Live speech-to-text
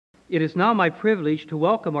It is now my privilege to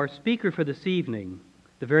welcome our speaker for this evening,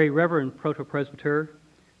 the Very Reverend Proto-Presbyter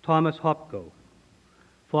Thomas Hopko.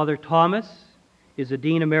 Father Thomas is a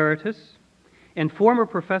Dean Emeritus and former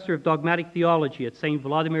Professor of Dogmatic Theology at St.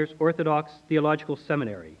 Vladimir's Orthodox Theological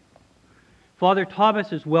Seminary. Father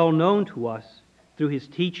Thomas is well known to us through his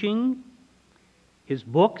teaching, his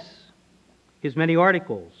books, his many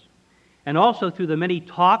articles, and also through the many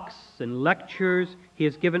talks and lectures he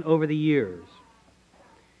has given over the years.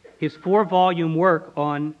 His 4-volume work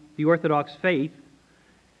on the Orthodox faith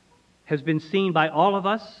has been seen by all of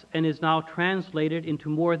us and is now translated into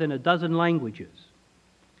more than a dozen languages.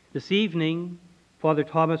 This evening, Father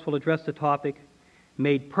Thomas will address the topic,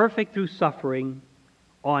 Made Perfect Through Suffering,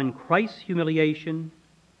 on Christ's humiliation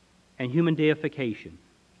and human deification.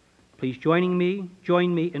 Please join me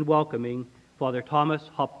in welcoming Father Thomas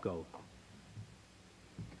Hopko.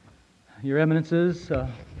 Your Eminences,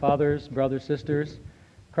 fathers, brothers, sisters,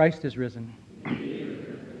 Christ is risen.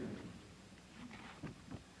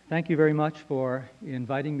 Thank you very much for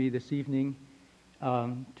inviting me this evening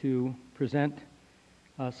to present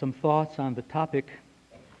some thoughts on the topic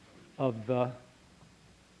of the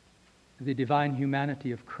divine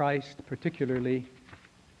humanity of Christ, particularly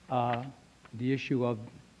the issue of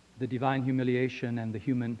the divine humiliation and the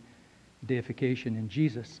human deification in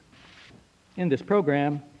Jesus. In this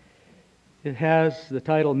program, it has the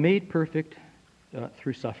title, Made Perfect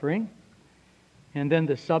Through Suffering, and then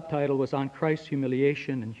the subtitle was on Christ's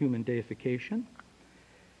humiliation and human deification.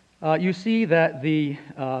 You see that the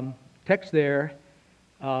text there,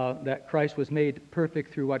 that Christ was made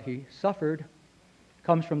perfect through what he suffered,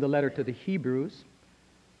 comes from the letter to the Hebrews.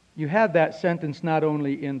 You have that sentence not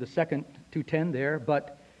only in the second 2:10 there,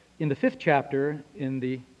 but in the 5th chapter, in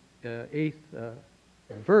the 8th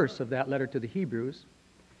verse of that letter to the Hebrews,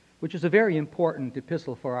 which is a very important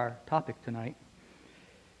epistle for our topic tonight.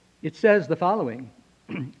 It says the following,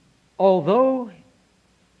 although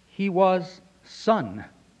he was son,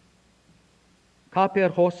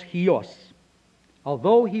 kaperhos hios,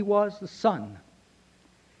 although he was the son,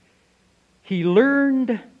 he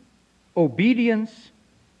learned obedience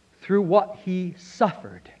through what he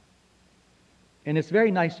suffered. And it's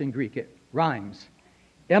very nice in Greek, it rhymes.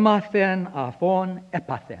 Emathen aphon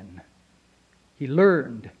epathen. He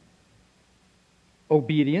learned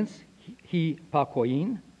obedience, he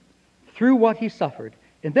pakoin, through what he suffered.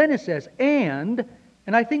 And then it says, and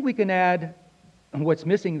I think we can add what's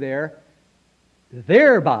missing there,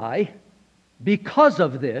 thereby, because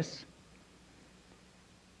of this,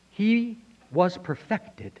 he was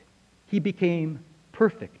perfected. He became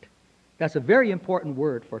perfect. That's a very important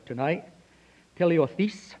word for tonight.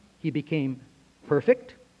 Teleothis, he became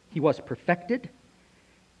perfect. He was perfected.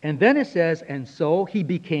 And then it says, and so he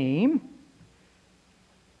became,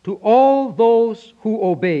 to all those who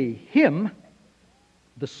obey him,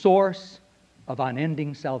 the source of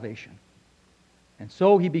unending salvation. And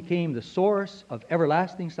so he became the source of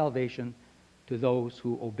everlasting salvation to those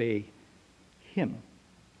who obey him.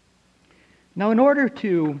 Now, in order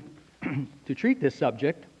to treat this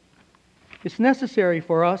subject, it's necessary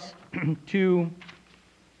for us to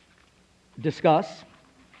discuss,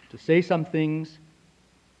 to say some things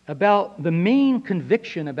about the main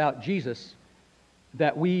conviction about Jesus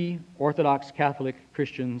that we Orthodox Catholic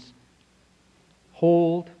Christians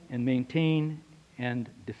hold and maintain and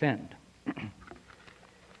defend.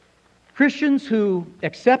 Christians who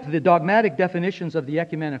accept the dogmatic definitions of the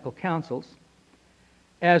ecumenical councils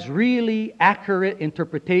as really accurate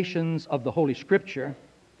interpretations of the Holy Scripture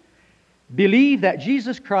believe that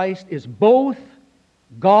Jesus Christ is both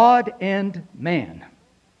God and man.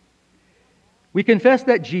 We confess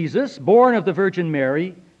that Jesus, born of the Virgin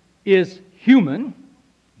Mary, is human,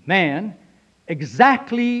 man,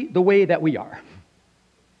 exactly the way that we are.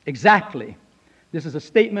 Exactly. This is a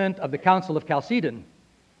statement of the Council of Chalcedon.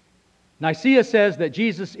 Nicaea says that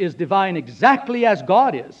Jesus is divine exactly as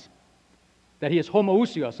God is, that he is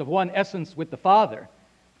homoousios, of one essence with the Father.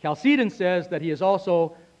 Chalcedon says that he is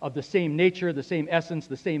also of the same nature, the same essence,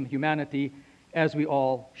 the same humanity as we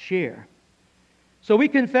all share. So we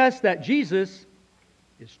confess that Jesus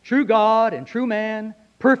is true God and true man,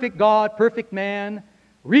 perfect God, perfect man,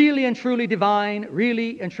 really and truly divine,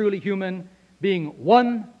 really and truly human, being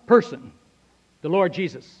one person, the Lord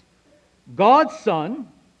Jesus. God's Son,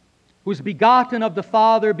 who's begotten of the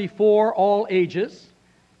Father before all ages,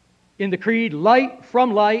 in the Creed, light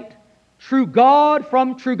from light, true God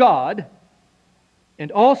from true God,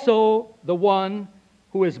 and also the one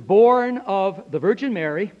who is born of the Virgin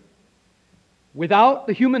Mary, without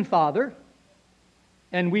the human father.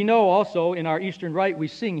 And we know also in our Eastern Rite we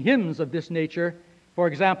sing hymns of this nature. For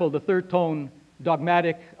example, the third tone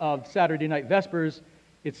dogmatic of Saturday Night Vespers,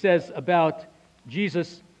 it says about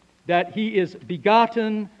Jesus that he is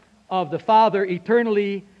begotten of the Father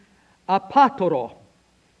eternally apatoro,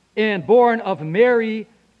 and born of Mary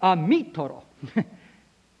amitoro,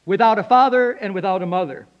 without a father and without a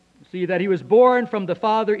mother. See that he was born from the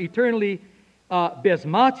Father eternally bez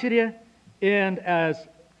materia, and as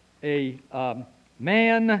a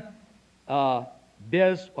man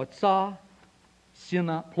bez otsa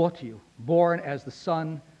sina plotiu, born as the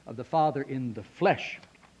Son of the Father in the flesh.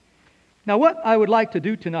 Now what I would like to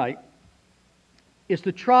do tonight is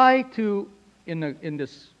to try to, in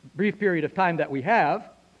this brief period of time that we have,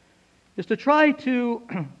 is to try to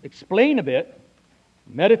explain a bit,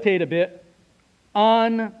 meditate a bit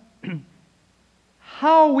on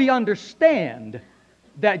how we understand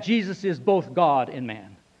that Jesus is both God and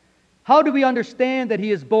man. How do we understand that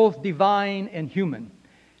he is both divine and human?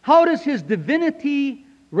 How does his divinity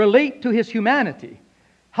relate to his humanity?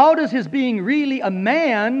 How does his being really a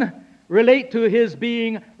man relate to his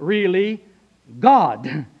being really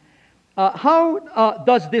God? How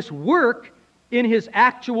does this work in his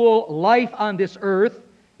actual life on this earth,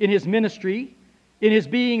 in his ministry, in his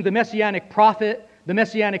being the messianic prophet, the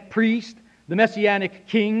messianic priest, the messianic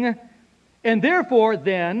king? And therefore,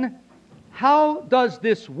 then, how does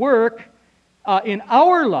this work in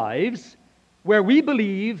our lives, where we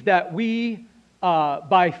believe that we,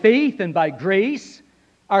 by faith and by grace,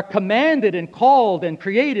 are commanded and called and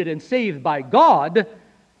created and saved by God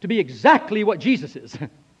to be exactly what Jesus is,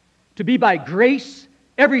 to be by grace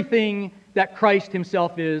everything that Christ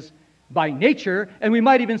himself is by nature, and we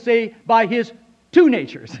might even say by his two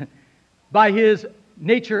natures, by his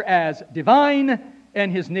nature as divine and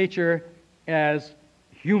his nature as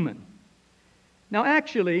human. Now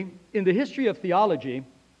actually, in the history of theology,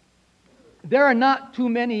 there are not too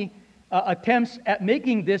many attempts at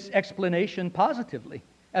making this explanation positively.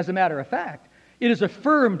 As a matter of fact, it is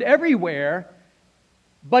affirmed everywhere,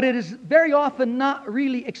 but it is very often not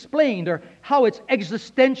really explained, or how it's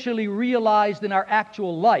existentially realized in our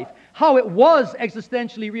actual life, how it was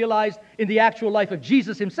existentially realized in the actual life of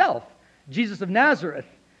Jesus himself, Jesus of Nazareth,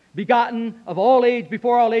 begotten of all age,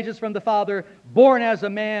 before all ages from the Father, born as a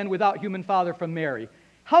man without human father from Mary.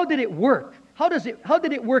 How did it work? How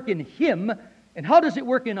did it work in him, and how does it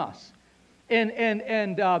work in us?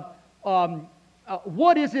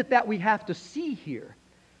 What is it that we have to see here?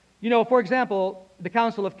 You know, for example, the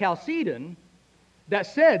Council of Chalcedon that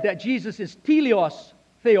said that Jesus is teleos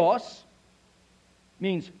theos,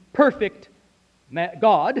 means perfect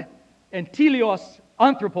God, and teleos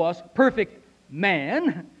anthropos, perfect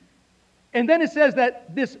man. And then it says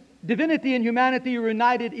that this divinity and humanity are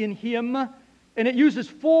united in him, and it uses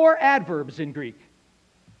 4 adverbs in Greek.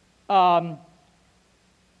 Diaretos,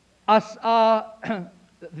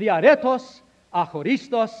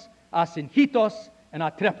 achoristos, asynchitos, and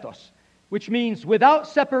atreptos, which means without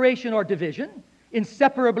separation or division,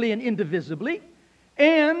 inseparably and indivisibly,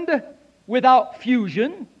 and without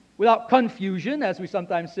fusion, without confusion, as we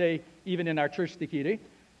sometimes say even in our church stichiri,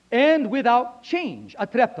 and without change,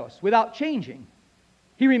 atreptos, without changing.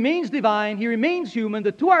 He remains divine, he remains human,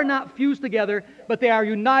 the two are not fused together, but they are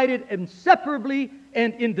united inseparably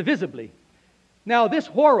and indivisibly. Now this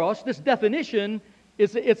horos, this definition,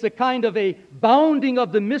 it's a kind of a bounding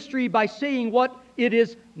of the mystery by saying what it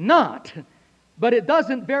is not. But it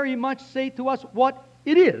doesn't very much say to us what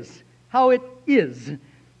it is, how it is.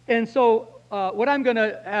 And so what I'm going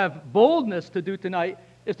to have boldness to do tonight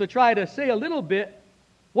is to try to say a little bit,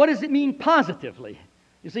 what does it mean positively?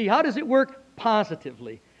 You see, how does it work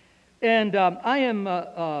positively? And I am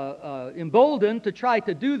emboldened to try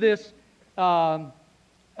to do this for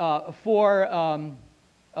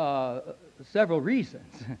several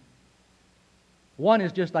reasons. One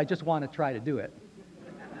is I just want to try to do it.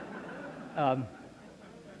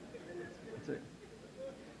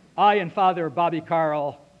 I and Father Bobby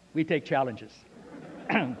Carl, we take challenges.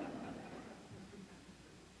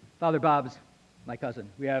 Father Bob's my cousin.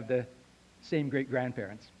 We have the same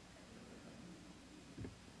great-grandparents.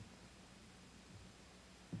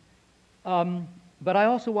 But I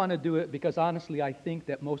also want to do it because honestly I think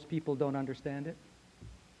that most people don't understand it.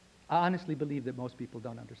 I honestly believe that most people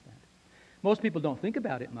don't understand it. Most people don't think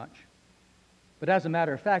about it much. But as a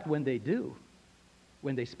matter of fact, when they do,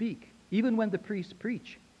 when they speak, even when the priests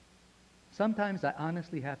preach, sometimes I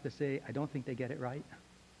honestly have to say, I don't think they get it right.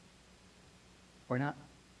 Or not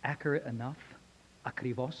accurate enough,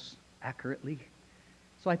 akrivos, accurately.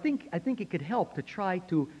 So I think it could help to try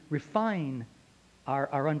to refine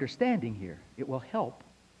our understanding here. It will help.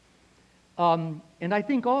 And I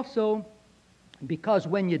think also, because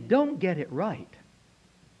when you don't get it right,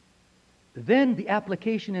 then the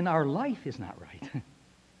application in our life is not right.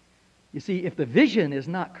 You see, if the vision is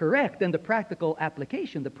not correct, then the practical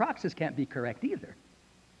application, the praxis, can't be correct either.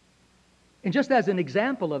 And just as an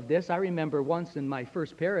example of this, I remember once in my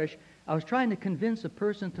first parish, I was trying to convince a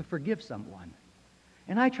person to forgive someone.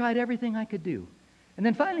 And I tried everything I could do. And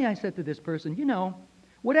then finally I said to this person, you know,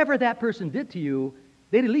 whatever that person did to you,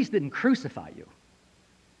 they at least didn't crucify you.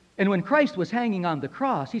 And when Christ was hanging on the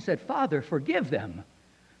cross, he said, Father, forgive them.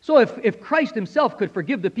 So if Christ himself could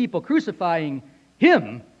forgive the people crucifying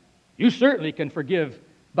him, you certainly can forgive,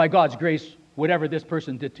 by God's grace, whatever this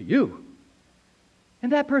person did to you.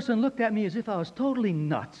 And that person looked at me as if I was totally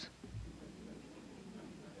nuts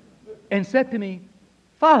and said to me,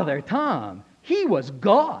 Father Tom, he was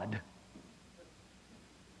God.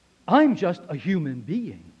 I'm just a human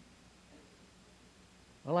being.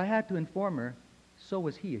 Well, I had to inform her, so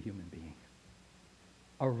was he a human being.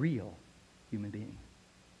 A real human being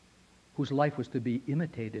whose life was to be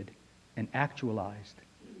imitated and actualized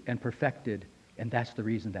and perfected, and that's the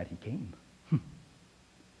reason that he came.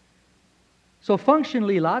 So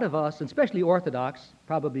functionally, a lot of us, and especially Orthodox,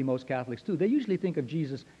 probably most Catholics too, they usually think of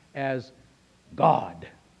Jesus as God.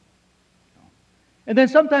 And then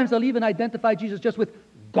sometimes they'll even identify Jesus just with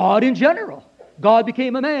God in general. God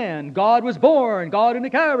became a man, God was born, God in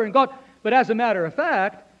a cavern, God. But as a matter of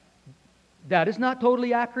fact, that is not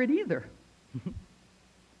totally accurate either.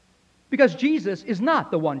 Because Jesus is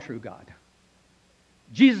not the one true God.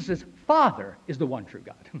 Jesus' Father is the one true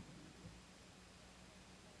God.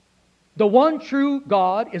 The one true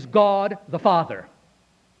God is God the Father.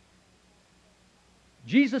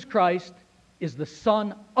 Jesus Christ is the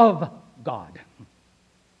Son of God.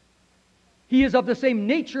 He is of the same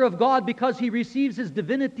nature of God because he receives his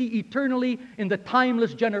divinity eternally in the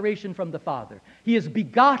timeless generation from the Father. He is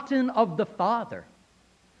begotten of the Father.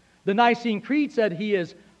 The Nicene Creed said he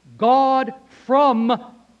is God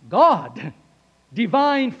from God,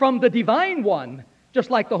 divine from the Divine One, just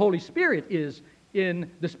like the Holy Spirit is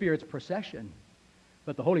in the Spirit's procession.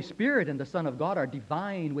 But the Holy Spirit and the Son of God are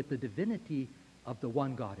divine with the divinity of the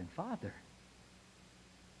one God and Father.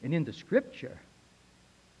 And in the Scripture,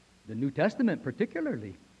 the New Testament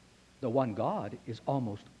particularly, the one God is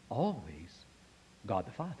almost always God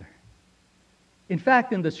the Father. In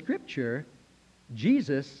fact, in the Scripture,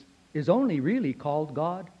 Jesus is only really called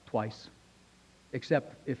God twice,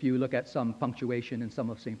 except if you look at some punctuation in some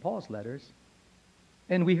of St. Paul's letters.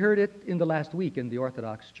 And we heard it in the last week in the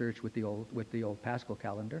Orthodox Church with the old Paschal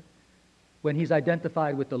calendar, when he's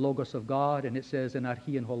identified with the Logos of God, and it says, "En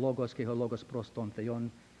archein ho Logos ke ho Logos proston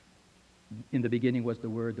theon." In the beginning was the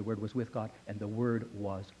Word was with God, and the Word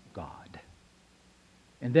was God.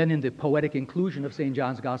 And then in the poetic inclusion of St.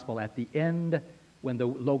 John's Gospel at the end, when the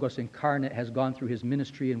Logos incarnate has gone through his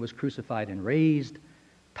ministry and was crucified and raised,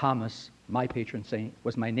 Thomas, my patron saint,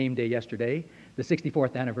 was my name day yesterday, the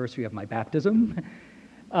 64th anniversary of my baptism,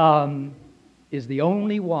 is the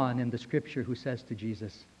only one in the Scripture who says to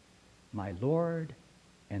Jesus, "My Lord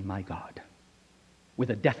and my God,"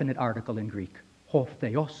 with a definite article in Greek, "Ho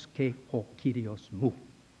theos ke ho Kyrios mu,"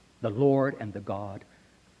 the Lord and the God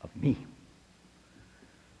of me.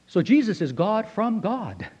 So Jesus is God from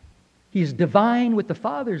God. He's divine with the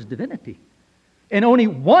Father's divinity. And only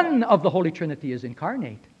one of the Holy Trinity is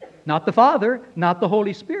incarnate. Not the Father, not the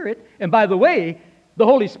Holy Spirit. And by the way, the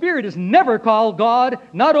Holy Spirit is never called God,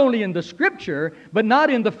 not only in the Scripture, but not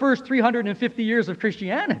in the first 350 years of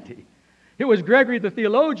Christianity. It was Gregory the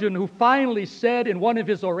theologian who finally said in one of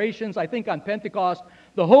his orations, I think on Pentecost,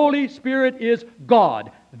 "The Holy Spirit is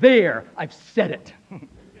God." There, I've said it.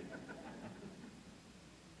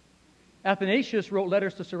 Athanasius wrote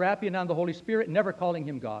letters to Serapion on the Holy Spirit, never calling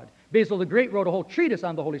him God. Basil the Great wrote a whole treatise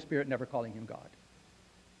on the Holy Spirit, never calling him God.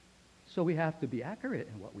 So we have to be accurate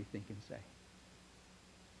in what we think and say.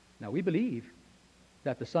 Now, we believe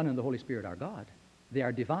that the Son and the Holy Spirit are God. They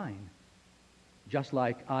are divine. Just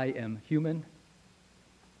like I am human,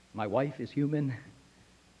 my wife is human.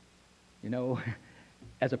 You know,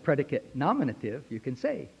 as a predicate nominative, you can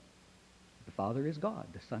say, the Father is God,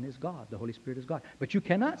 the Son is God, the Holy Spirit is God. But you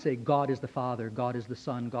cannot say God is the Father, God is the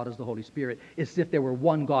Son, God is the Holy Spirit, as if there were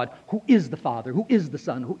one God who is the Father, who is the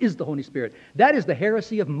Son, who is the Holy Spirit. That is the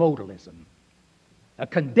heresy of modalism, a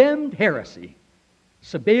condemned heresy.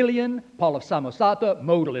 Sabellian, Paul of Samosata,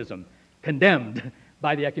 modalism, condemned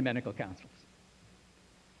by the ecumenical councils.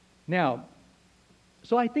 Now,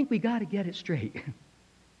 so I think we got to get it straight.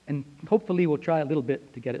 And hopefully we'll try a little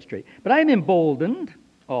bit to get it straight. But I'm emboldened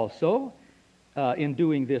also in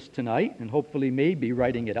doing this tonight, and hopefully maybe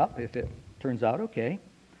writing it up if it turns out okay.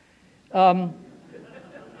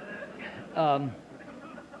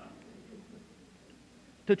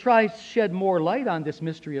 To to try to shed more light on this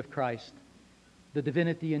mystery of Christ, the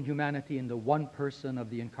divinity and humanity in the one person of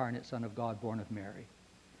the incarnate Son of God, born of Mary.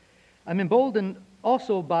 I'm emboldened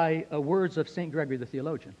also by words of St. Gregory the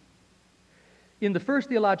theologian. In the first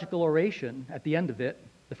theological oration, at the end of it,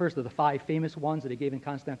 the first of the 5 famous ones that he gave in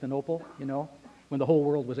Constantinople, when the whole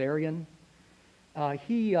world was Arian,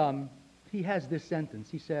 he has this sentence.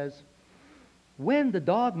 He says, when the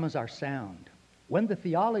dogmas are sound, when the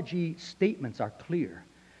theology statements are clear,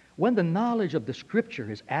 when the knowledge of the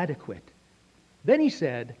Scripture is adequate, then he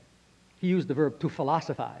said, he used the verb to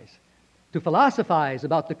philosophize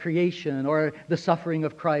about the creation or the suffering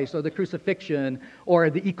of Christ or the crucifixion or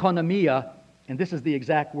the economia. And this is the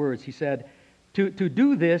exact words. He said, to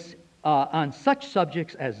do this on such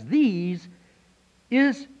subjects as these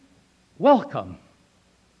is welcome,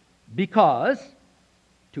 because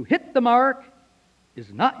to hit the mark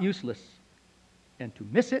is not useless, and to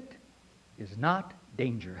miss it is not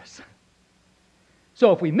dangerous.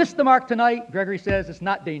 So if we miss the mark tonight, Gregory says it's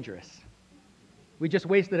not dangerous. We just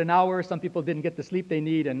wasted an hour. Some people didn't get the sleep they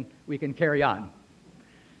need, and we can carry on.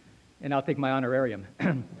 And I'll take my honorarium.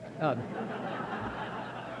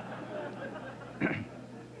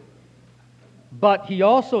 But he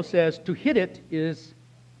also says to hit it is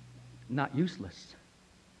not useless.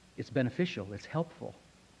 It's beneficial. It's helpful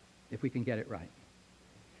if we can get it right.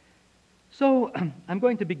 So I'm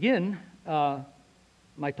going to begin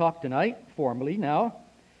my talk tonight, formally now,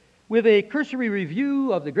 with a cursory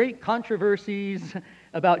review of the great controversies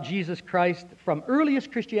about Jesus Christ from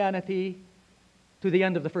earliest Christianity to the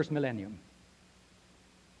end of the first millennium.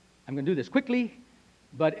 I'm going to do this quickly,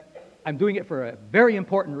 but I'm doing it for a very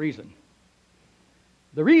important reason.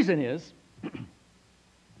 The reason is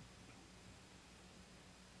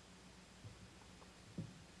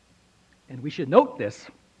and we should note this,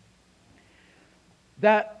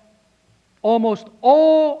 that almost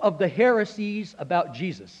all of the heresies about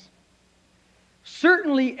Jesus,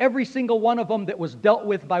 certainly every single one of them that was dealt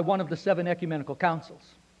with by one of the 7 ecumenical councils,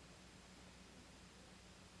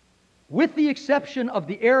 with the exception of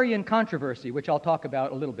the Arian controversy, which I'll talk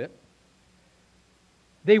about a little bit,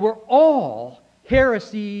 they were all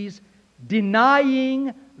heresies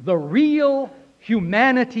denying the real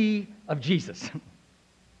humanity of Jesus.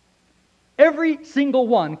 Every single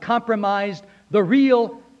one compromised the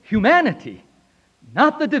real humanity,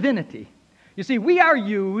 not the divinity. You see, we are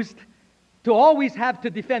used to always have to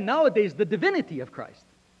defend nowadays the divinity of Christ.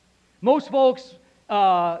 Most folks,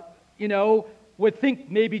 would think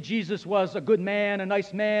maybe Jesus was a good man, a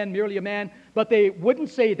nice man, merely a man, but they wouldn't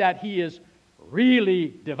say that he is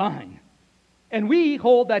really divine. And we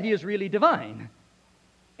hold that he is really divine.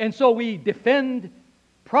 And so we defend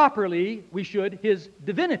properly, we should, his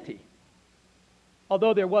divinity.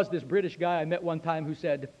 Although there was this British guy I met one time who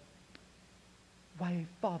said, "Why,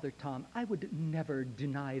 Father Tom, I would never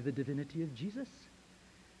deny the divinity of Jesus.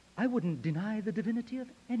 I wouldn't deny the divinity of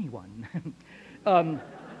anyone."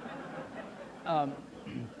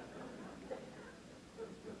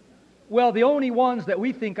 Well, the only ones that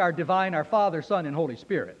we think are divine are Father, Son, and Holy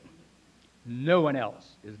Spirit. No one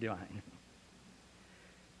else is divine.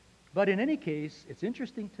 But in any case, it's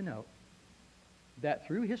interesting to note that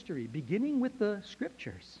through history, beginning with the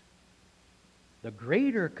Scriptures, the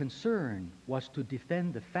greater concern was to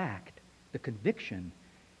defend the fact, the conviction,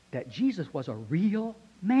 that Jesus was a real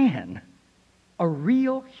man, a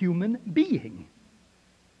real human being.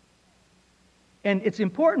 And it's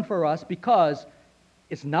important for us because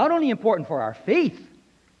it's not only important for our faith,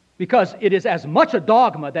 because it is as much a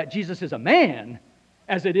dogma that Jesus is a man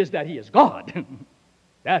as it is that he is God.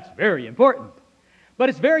 That's very important. But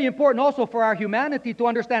it's very important also for our humanity to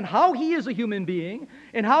understand how he is a human being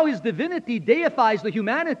and how his divinity deifies the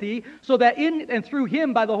humanity so that in and through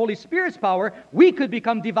him, by the Holy Spirit's power, we could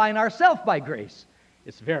become divine ourselves by grace.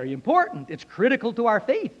 It's very important. It's critical to our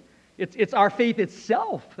faith. It's our faith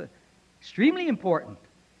itself. Extremely important.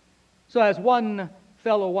 So as one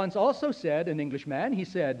fellow once also said, an Englishman, he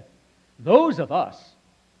said, "Those of us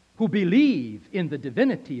who believe in the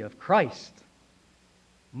divinity of Christ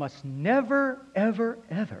must never, ever,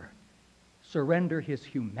 ever surrender his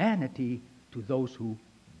humanity to those who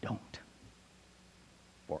don't.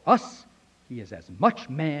 For us, he is as much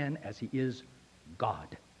man as he is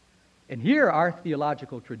God." And here our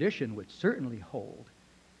theological tradition would certainly hold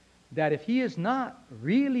that if he is not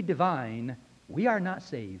really divine, we are not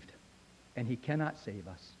saved, and he cannot save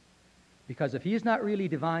us. Because if he is not really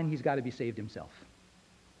divine, he's got to be saved himself.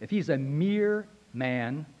 If he's a mere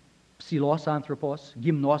man, psilos anthropos,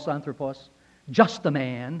 gymnos anthropos, just a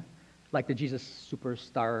man, like the Jesus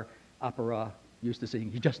Superstar opera used to sing,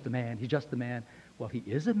 he's just a man, he's just a man. Well, he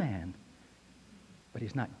is a man. but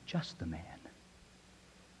he's not just a man.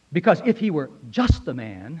 Because if he were just a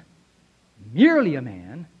man, merely a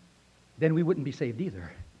man, then we wouldn't be saved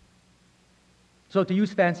either. So to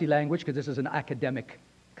use fancy language, because this is an academic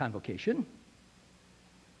convocation,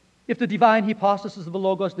 if the divine hypostasis of the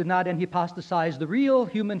Logos did not hypostasize the real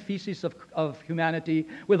human feces of humanity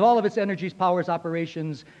with all of its energies, powers,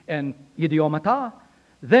 operations, and idiomata,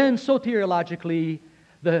 then soteriologically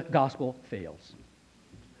the gospel fails.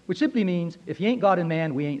 Which simply means, if he ain't God and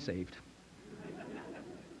man, we ain't saved.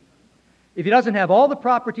 If he doesn't have all the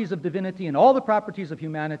properties of divinity and all the properties of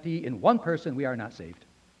humanity in one person, we are not saved.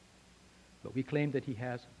 But we claim that he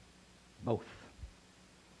has both.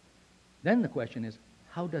 Then the question is,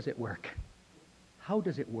 how does it work? How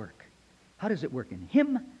does it work? How does it work in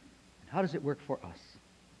him? And how does it work for us?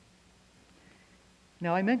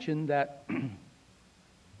 Now, I mentioned that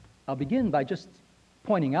I'll begin by just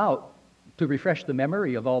pointing out, to refresh the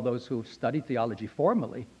memory of all those who have studied theology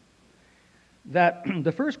formally, that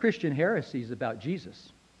the first Christian heresies about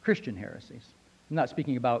Jesus, Christian heresies, I'm not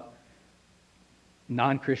speaking about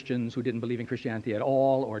non-Christians who didn't believe in Christianity at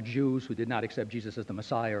all, or Jews who did not accept Jesus as the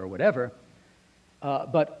Messiah or whatever,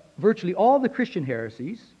 but virtually all the Christian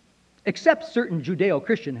heresies, except certain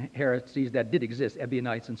Judeo-Christian heresies that did exist,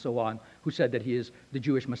 Ebionites and so on, who said that he is the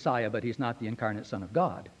Jewish Messiah, but he's not the incarnate Son of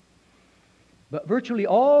God. But virtually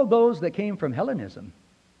all those that came from Hellenism,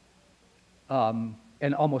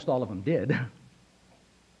 and almost all of them did,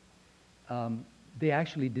 they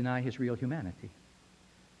actually deny his real humanity.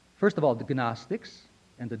 First of all, the Gnostics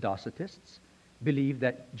and the Docetists believed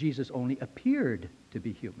that Jesus only appeared to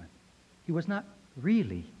be human. He was not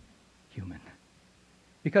really human,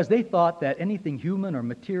 because they thought that anything human or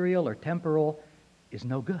material or temporal is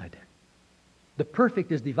no good. The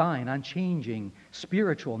perfect is divine, unchanging,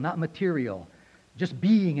 spiritual, not material, just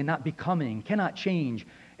being and not becoming, cannot change,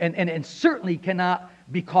 and certainly cannot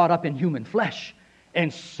be caught up in human flesh,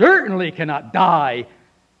 and certainly cannot die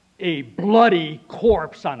a bloody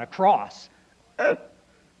corpse on a cross.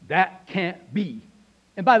 That can't be.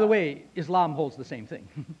 And by the way, Islam holds the same thing.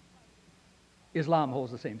 Islam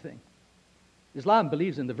holds the same thing. Islam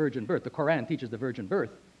believes in the virgin birth. The Quran teaches the virgin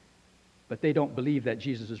birth, but they don't believe that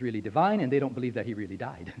Jesus is really divine, and they don't believe that he really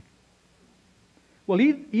died. Well,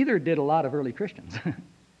 either did a lot of early Christians.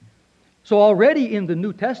 So already in the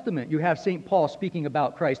New Testament, you have St. Paul speaking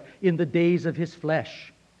about Christ in the days of his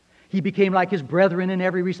flesh. He became like his brethren in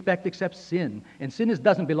every respect except sin. And sin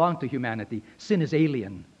doesn't belong to humanity. Sin is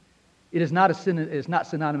alien. It is not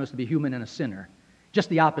synonymous to be human and a sinner. Just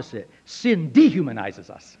the opposite. Sin dehumanizes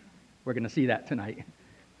us. We're going to see that tonight.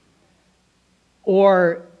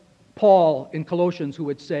 Or Paul in Colossians, who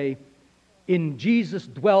would say, in Jesus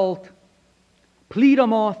dwelt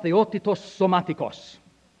plidamo theotitos somatikos,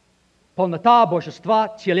 polnota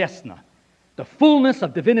božestva tělesna, the fullness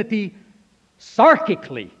of divinity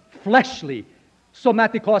sarkically, fleshly,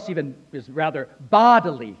 somatikos even is rather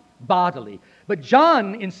bodily. But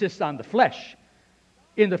John insists on the flesh.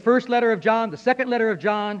 In the first letter of John, the second letter of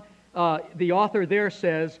John, the author there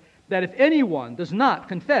says that if anyone does not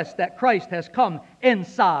confess that Christ has come en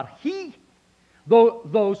sarhi,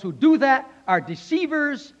 those who do that are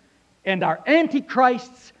deceivers and are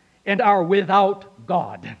antichrists and are without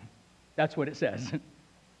God. That's what it says.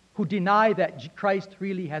 Who deny that Christ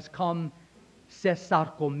really has come se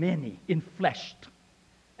sarkomeni, infleshed,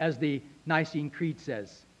 as the Nicene Creed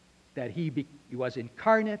says, that he was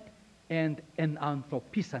incarnate and en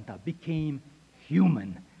anthropisanta, became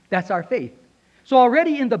human. That's our faith. So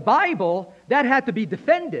already in the Bible, that had to be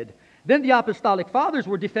defended. Then the Apostolic Fathers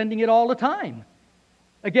were defending it all the time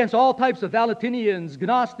against all types of Valentinians,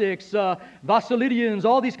 Gnostics, Vasilidians,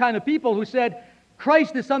 all these kind of people who said,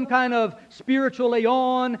 Christ is some kind of spiritual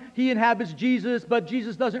aeon. He inhabits Jesus, but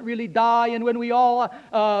Jesus doesn't really die. And when we all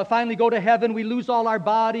finally go to heaven, we lose all our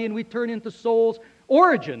body and we turn into souls.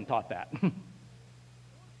 Origen taught that.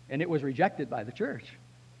 And it was rejected by the church.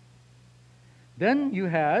 Then you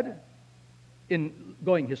had, in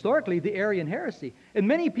going historically, the Arian heresy. And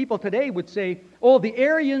many people today would say, oh, the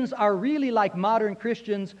Arians are really like modern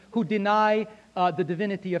Christians who deny the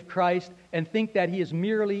divinity of Christ and think that he is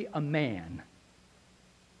merely a man.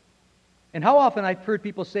 And how often I've heard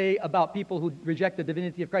people say about people who reject the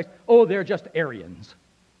divinity of Christ, oh, they're just Arians.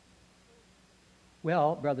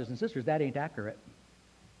 Well, brothers and sisters, that ain't accurate.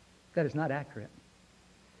 That is not accurate.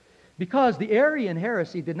 Because the Arian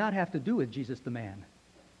heresy did not have to do with Jesus the man.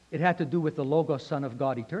 It had to do with the Logos, Son of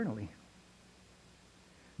God, eternally.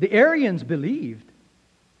 The Arians believed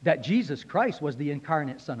that Jesus Christ was the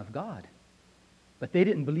incarnate Son of God. But they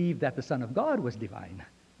didn't believe that the Son of God was divine,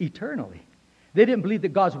 eternally. They didn't believe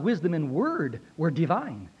that God's wisdom and word were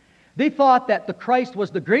divine. They thought that the Christ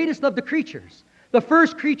was the greatest of the creatures, the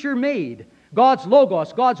first creature made, God's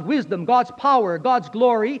logos, God's wisdom, God's power, God's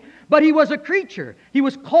glory, but he was a creature. He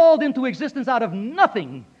was called into existence out of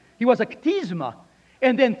nothing. He was a ktisma.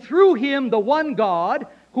 And then through him, the one God,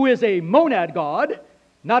 who is a monad God,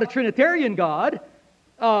 not a Trinitarian God,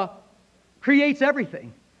 creates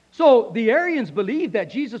everything. So the Arians believed that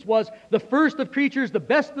Jesus was the first of creatures, the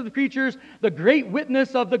best of the creatures, the great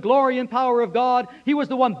witness of the glory and power of God. He was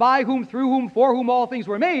the one by whom, through whom, for whom all things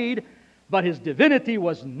were made, but his divinity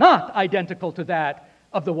was not identical to that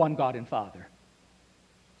of the one God and Father.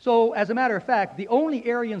 So, as a matter of fact, the only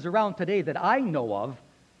Arians around today that I know of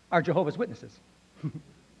are Jehovah's Witnesses.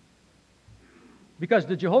 Because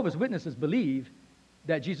the Jehovah's Witnesses believe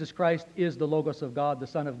that Jesus Christ is the Logos of God, the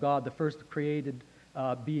Son of God, the first created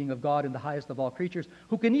being of God and the highest of all creatures,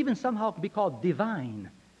 who can even somehow be called divine,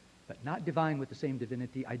 but not divine with the same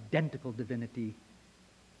divinity, identical divinity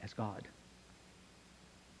as God.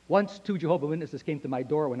 Once 2 Jehovah's Witnesses came to my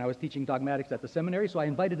door when I was teaching dogmatics at the seminary, so I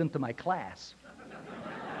invited them to my class.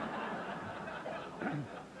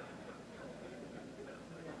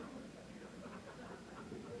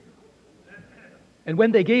 And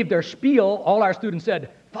when they gave their spiel, all our students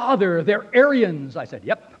said, "Father, they're Arians." I said,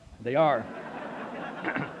 "Yep, they are."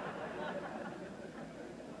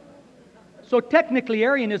 So technically,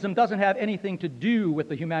 Arianism doesn't have anything to do with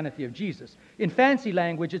the humanity of Jesus. In fancy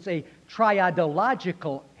language, it's a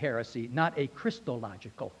triadological heresy, not a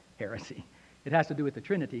Christological heresy. It has to do with the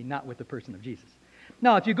Trinity, not with the person of Jesus.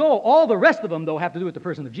 Now, if you go, all the rest of them, though, have to do with the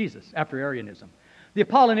person of Jesus after Arianism. The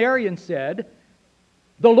Apollinarians said,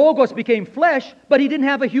 the Logos became flesh, but he didn't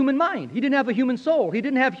have a human mind. He didn't have a human soul. He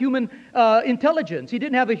didn't have human intelligence. He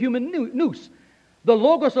didn't have a human nous. The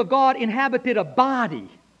Logos of God inhabited a body,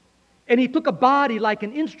 and he took a body like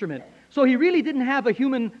an instrument. So he really didn't have a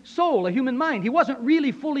human soul, a human mind. He wasn't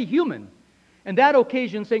really fully human. And that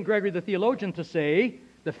occasioned St. Gregory the Theologian to say,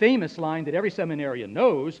 the famous line that every seminarian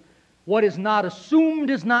knows, what is not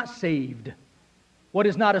assumed is not saved. What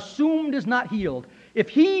is not assumed is not healed. If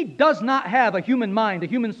he does not have a human mind, a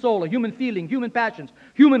human soul, a human feeling, human passions,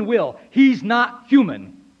 human will, he's not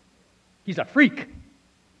human. He's a freak.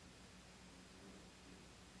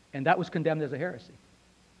 And that was condemned as a heresy.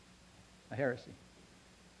 A heresy.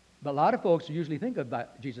 But a lot of folks usually think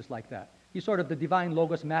about Jesus like that. He's sort of the divine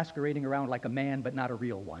Logos masquerading around like a man, but not a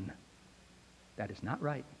real one. That is not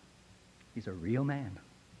right. He's a real man.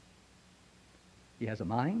 He has a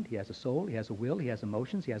mind, he has a soul, he has a will, he has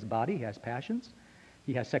emotions, he has a body, he has passions,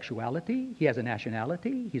 he has sexuality, he has a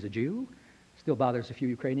nationality, he's a Jew. Still bothers a few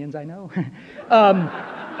Ukrainians, I know.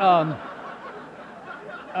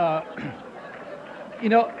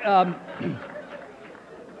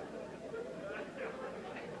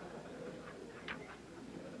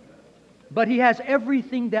 But he has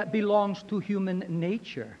everything that belongs to human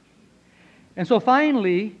nature. And so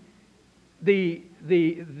finally, the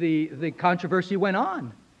controversy went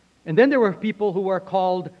on. And then there were people who were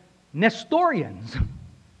called Nestorians.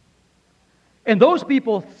 And those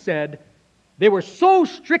people said they were so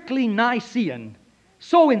strictly Nicene,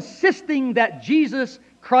 so insisting that Jesus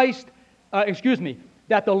Christ,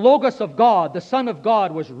 that the Logos of God, the Son of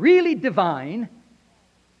God, was really divine,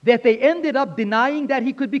 that they ended up denying that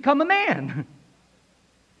he could become a man.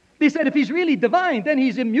 They said if he's really divine, then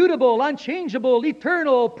he's immutable, unchangeable,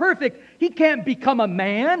 eternal, perfect. He can't become a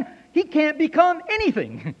man. He can't become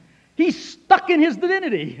anything. He's stuck in his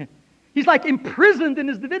divinity. He's like imprisoned in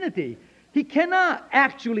his divinity. He cannot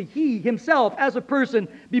actually, he himself as a person,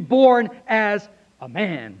 be born as a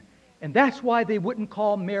man. And that's why they wouldn't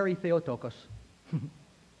call Mary Theotokos,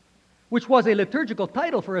 which was a liturgical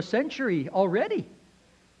title for a century already.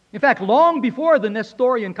 In fact, long before the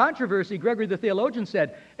Nestorian controversy, Gregory the Theologian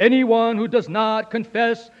said, anyone who does not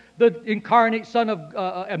confess the incarnate Son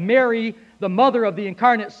of Mary, the mother of the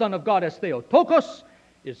incarnate Son of God, as Theotokos,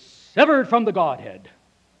 is severed from the Godhead.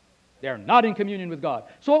 They are not in communion with God.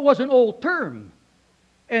 So it was an old term.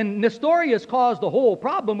 And Nestorius caused the whole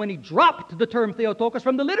problem when he dropped the term Theotokos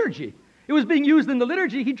from the liturgy. It was being used in the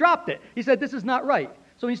liturgy, he dropped it. He said, this is not right.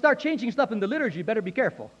 So when you start changing stuff in the liturgy, you better be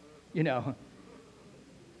careful, you know.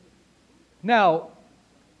 Now,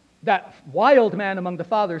 that wild man among the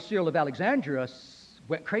fathers, Cyril of Alexandria,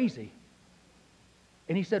 went crazy.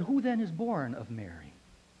 And he said, who then is born of Mary?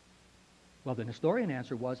 Well, the Nestorian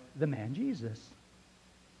answer was, the man Jesus.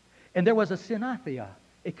 And there was a synathia,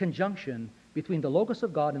 a conjunction between the Logos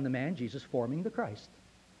of God and the man Jesus forming the Christ.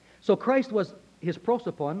 So Christ was his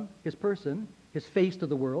prosopon, his person, his face to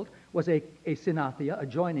the world, was a synathia, a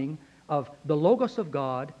joining of the Logos of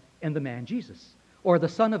God and the man Jesus, or the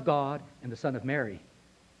Son of God and the Son of Mary.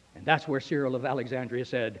 And that's where Cyril of Alexandria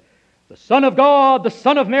said, The Son of God, the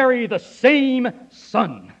Son of Mary, the same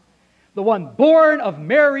Son. The one born of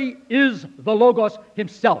Mary is the Logos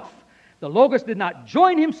himself. The Logos did not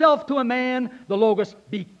join himself to a man. The Logos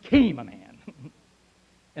became a man.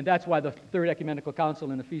 And that's why the Third Ecumenical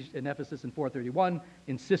Council in Ephesus in 431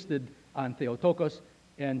 insisted on Theotokos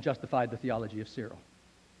and justified the theology of Cyril.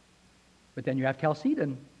 But then you have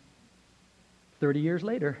Chalcedon 30 years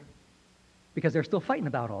later, because they're still fighting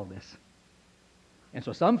about all this. And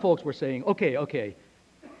so some folks were saying, okay,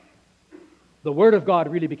 the Word of God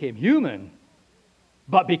really became human,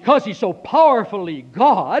 but because he's so powerfully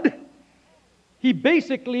God, he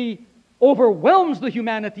basically overwhelms the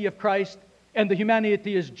humanity of Christ, and the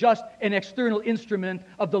humanity is just an external instrument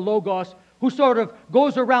of the Logos who sort of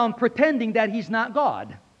goes around pretending that he's not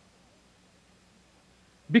God.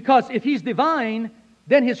 Because if he's divine,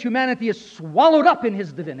 then his humanity is swallowed up in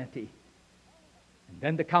his divinity. And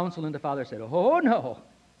then the council and the Father said, oh no.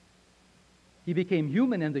 He became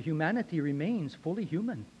human and the humanity remains fully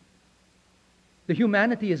human. The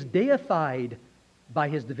humanity is deified by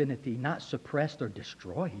his divinity, not suppressed or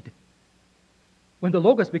destroyed. When the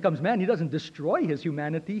Logos becomes man, he doesn't destroy his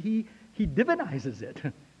humanity, he divinizes it.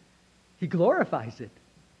 He glorifies it.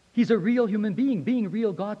 He's a real human being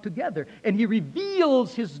real God together. And he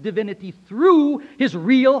reveals his divinity through his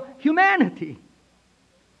real humanity.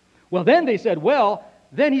 Well, then they said, well,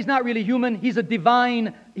 then he's not really human. He's a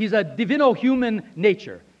divino-human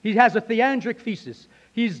nature. He has a theandric thesis.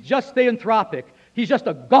 He's just theanthropic. He's just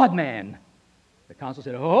a God-man. The council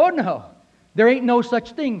said, oh, no. There ain't no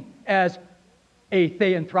such thing as a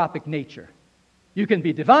theanthropic nature. You can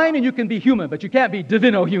be divine and you can be human, but you can't be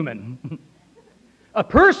divino-human. A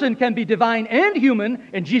person can be divine and human,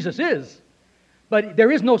 and Jesus is. But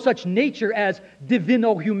there is no such nature as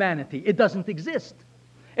divino-humanity. It doesn't exist.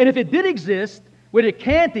 And if it did exist, well, it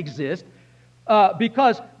can't exist,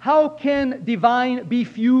 because how can divine be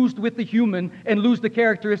fused with the human and lose the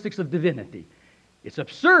characteristics of divinity? It's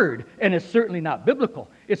absurd, and it's certainly not biblical.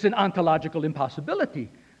 It's an ontological impossibility.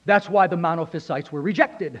 That's why the Monophysites were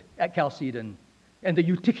rejected at Chalcedon, and the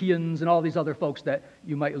Eutychians and all these other folks that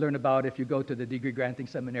you might learn about if you go to the degree-granting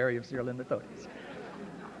seminary of Cyril and Methodius.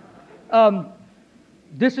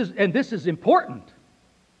 This is important.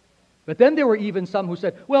 But then there were even some who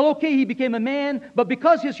said, well, okay, he became a man, but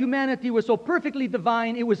because his humanity was so perfectly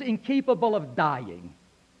divine, it was incapable of dying.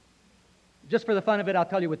 Just for the fun of it, I'll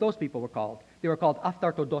tell you what those people were called. They were called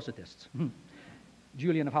Aftartodocetists.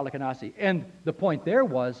 Julian of Halicarnassi. And the point there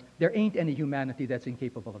was, there ain't any humanity that's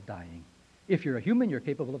incapable of dying. If you're a human, you're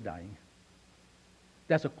capable of dying.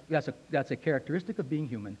 That's a characteristic of being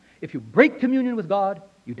human. If you break communion with God,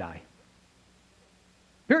 you die.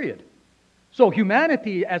 Period. So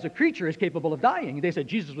humanity as a creature is capable of dying. They said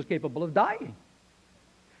Jesus was capable of dying.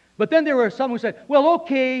 But then there were some who said, well,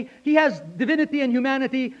 okay, he has divinity and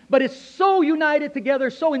humanity, but it's so united together,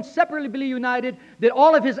 so inseparably united, that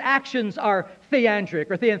all of his actions are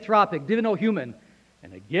theandric or theanthropic, divino-human.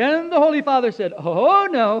 And again, the Holy Father said, oh,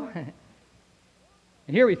 no. And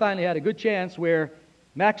here we finally had a good chance where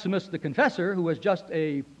Maximus the Confessor, who was just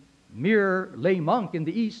a mere lay monk in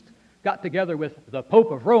the East, got together with the Pope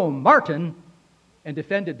of Rome, Martin, and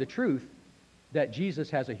defended the truth that Jesus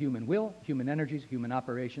has a human will, human energies, human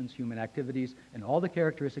operations, human activities, and all the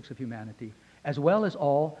characteristics of humanity, as well as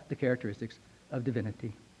all the characteristics of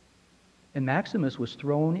divinity. And Maximus was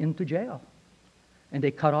thrown into jail. And they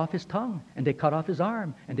cut off his tongue, and they cut off his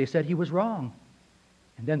arm, and they said he was wrong.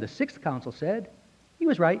 And then the Sixth Council said he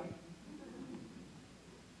was right.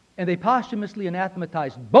 And they posthumously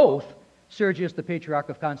anathematized both Sergius, the Patriarch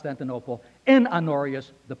of Constantinople, and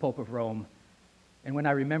Honorius, the Pope of Rome. And when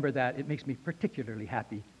I remember that, it makes me particularly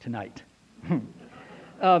happy tonight.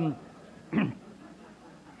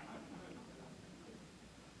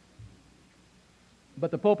 But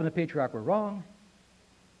the Pope and the Patriarch were wrong,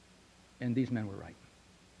 and these men were right.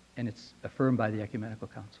 And it's affirmed by the Ecumenical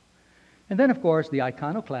Council. And then, of course, the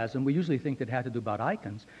iconoclasm, we usually think that it had to do about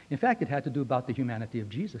icons. In fact, it had to do about the humanity of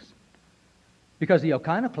Jesus. Because the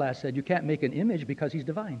iconoclast said you can't make an image because he's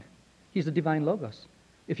divine. He's the divine Logos.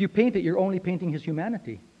 If you paint it, you're only painting his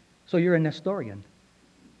humanity. So you're a Nestorian.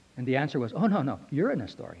 And the answer was, oh, no, you're a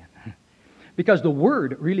Nestorian. Because the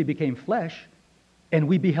Word really became flesh, and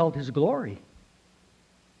we beheld his glory.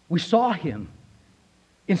 We saw him.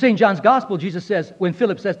 In St. John's Gospel, Jesus says, when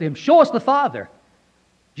Philip says to him, show us the Father,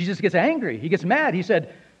 Jesus gets angry. He gets mad. He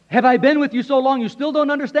said, have I been with you so long you still don't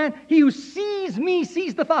understand? He who sees me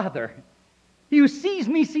sees the Father. He who sees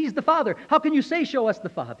me sees the Father. How can you say, show us the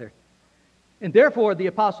Father? And therefore, the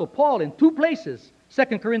Apostle Paul, in two places,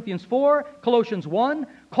 2 Corinthians 4, Colossians 1,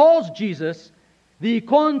 calls Jesus the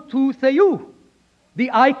ikon tou theou, the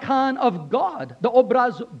icon of God, the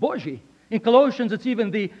obraz Boží. In Colossians, it's even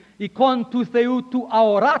the ikon tu theou tu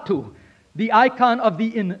aoratu, the icon of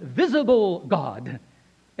the invisible God.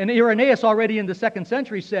 And Irenaeus already in the 2nd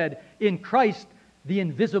century said, in Christ, the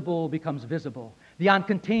invisible becomes visible. The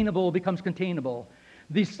uncontainable becomes containable.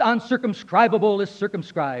 The uncircumscribable is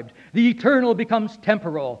circumscribed. The eternal becomes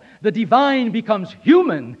temporal. The divine becomes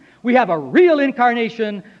human. We have a real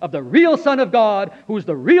incarnation of the real Son of God, who is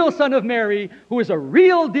the real Son of Mary, who is a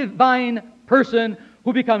real divine person,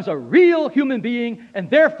 who becomes a real human being, and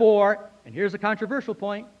therefore, and here's a controversial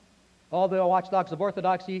point, all the watchdogs of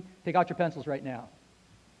Orthodoxy, take out your pencils right now.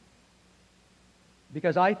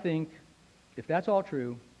 Because I think, if that's all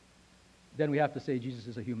true, then we have to say Jesus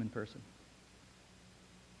is a human person.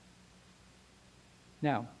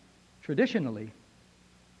 Now, traditionally,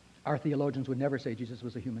 our theologians would never say Jesus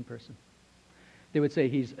was a human person. They would say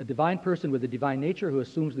he's a divine person with a divine nature who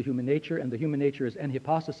assumes the human nature, and the human nature is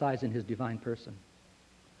enhypostasized in his divine person.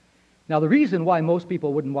 Now, the reason why most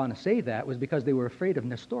people wouldn't want to say that was because they were afraid of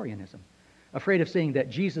Nestorianism, afraid of saying that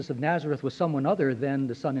Jesus of Nazareth was someone other than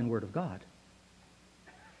the Son and Word of God.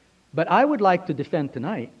 But I would like to defend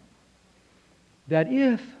tonight that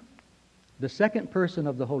if the second person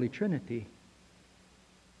of the Holy Trinity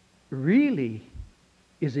really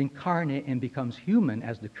is incarnate and becomes human,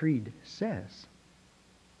 as the Creed says,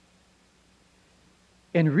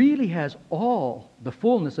 and really has all the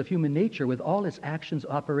fullness of human nature with all its actions,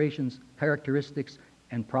 operations, characteristics,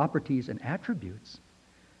 and properties and attributes,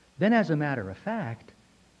 then as a matter of fact,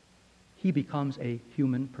 he becomes a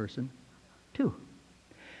human person too.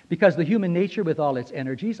 Because the human nature with all its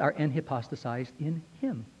energies are enhypostasized in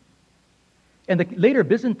him. And the later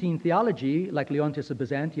Byzantine theology, like Leontius of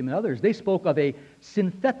Byzantium and others, they spoke of a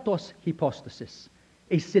synthetos hypostasis,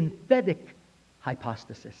 a synthetic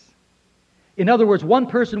hypostasis. In other words, one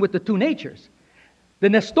person with the two natures. The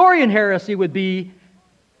Nestorian heresy would be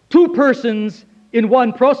two persons in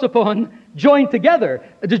one prosopon joined together,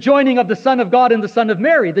 the joining of the Son of God and the Son of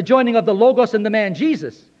Mary, the joining of the Logos and the man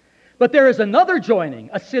Jesus. But there is another joining,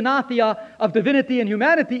 a synathia of divinity and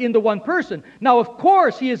humanity in the one person. Now, of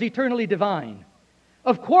course, he is eternally divine.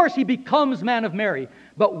 Of course, he becomes man of Mary.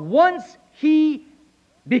 But once he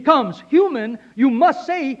becomes human, you must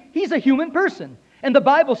say he's a human person. And the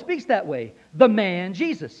Bible speaks that way. The man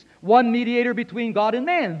Jesus. One mediator between God and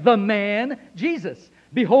man. The man Jesus.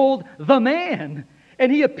 Behold, the man.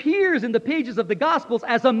 And he appears in the pages of the Gospels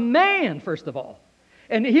as a man, first of all.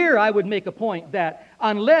 And here I would make a point that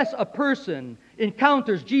unless a person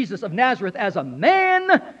encounters Jesus of Nazareth as a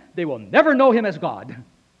man, they will never know him as God.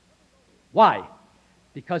 Why?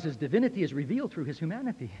 Because his divinity is revealed through his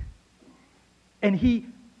humanity. And he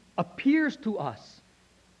appears to us.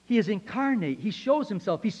 He is incarnate. He shows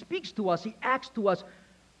himself. He speaks to us. He acts to us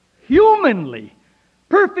humanly.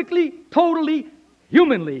 Perfectly, totally,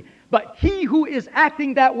 humanly. But he who is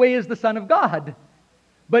acting that way is the Son of God.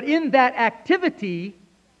 But in that activity,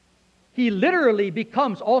 he literally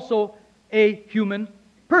becomes also a human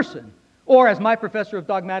person. Or as my professor of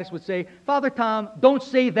dogmatics would say, Father Tom, don't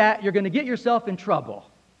say that. You're going to get yourself in trouble.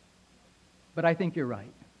 But I think you're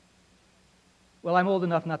right. Well, I'm old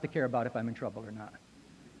enough not to care about if I'm in trouble or not.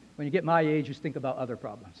 When you get my age, you think about other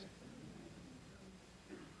problems.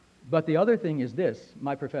 But the other thing is this,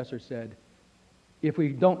 my professor said, if we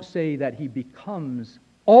don't say that he becomes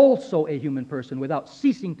also a human person without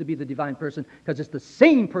ceasing to be the divine person, because it's the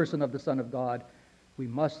same person of the Son of God, we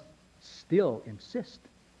must still insist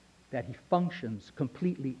that he functions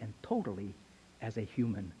completely and totally as a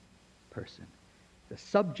human person. The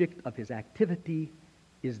subject of his activity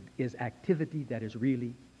is activity that is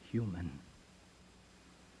really human.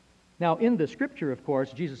 Now, in the Scripture, of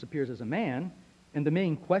course, Jesus appears as a man, and the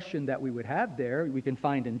main question that we would have there, we can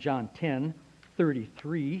find in John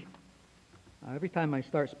 10:33. Every time I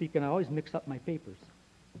start speaking, I always mix up my papers.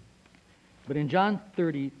 But in John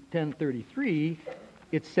 10:33,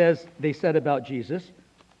 it says, they said about Jesus,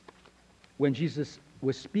 when Jesus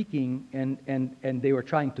was speaking and they were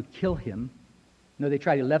trying to kill him, they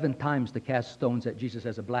tried 11 times to cast stones at Jesus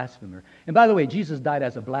as a blasphemer. And by the way, Jesus died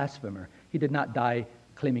as a blasphemer. He did not die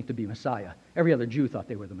claiming to be Messiah. Every other Jew thought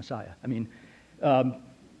they were the Messiah. I mean,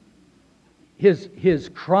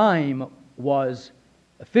 his crime was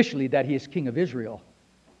officially that he is king of Israel,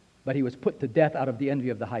 but he was put to death out of the envy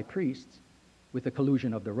of the high priests with the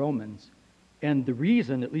collusion of the Romans. And the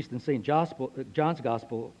reason, at least in St. John's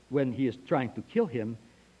Gospel, when he is trying to kill him,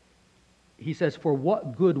 he says, "For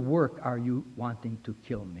what good work are you wanting to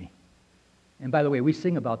kill me?" And by the way, we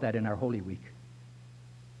sing about that in our Holy Week.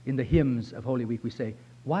 In the hymns of Holy Week, we say,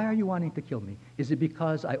 Why are you wanting to kill me? Is it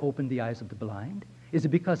because I opened the eyes of the blind? Is it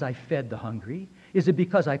because I fed the hungry? Is it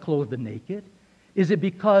because I clothed the naked? Is it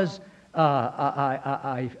because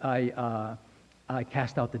I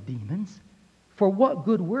cast out the demons? For what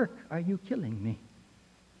good work are you killing me?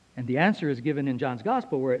 And the answer is given in John's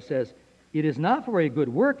Gospel, where it says, it is not for a good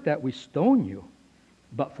work that we stone you,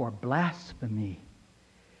 but for blasphemy.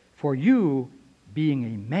 For you, being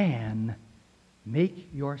a man, make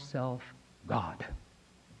yourself God.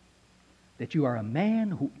 That you are a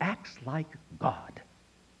man who acts like God.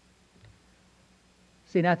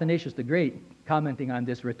 St. Athanasius the Great, commenting on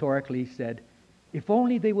this rhetorically, said, if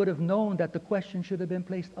only they would have known that the question should have been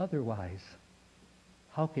placed otherwise.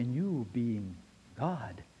 How can you, being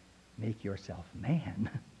God, make yourself man?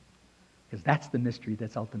 Because that's the mystery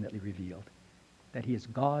that's ultimately revealed. That he is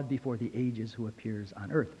God before the ages who appears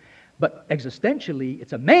on earth. But existentially,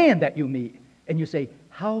 it's a man that you meet. And you say,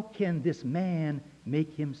 how can this man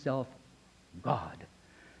make himself God?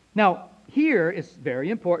 Now, here it's very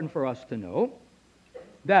important for us to know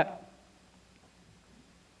that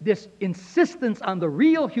this insistence on the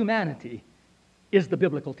real humanity is the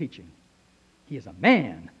biblical teaching. He is a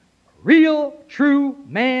man, a real, true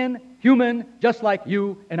man, human, just like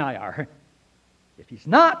you and I are. If he's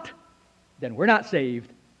not, then we're not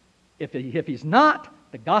saved. If he's not,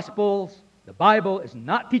 the Gospels, the Bible is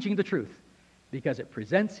not teaching the truth because it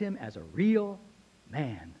presents him as a real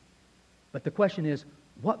man. But the question is,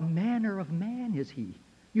 what manner of man is he?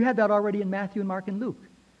 You had that already in Matthew and Mark and Luke.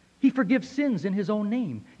 He forgives sins in his own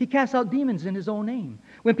name. He casts out demons in his own name.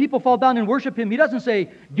 When people fall down and worship him, he doesn't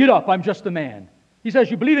say, get up, I'm just a man. He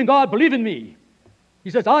says, you believe in God, believe in me.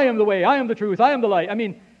 He says, I am the way, I am the truth, I am the light. I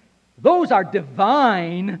mean, those are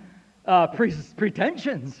divine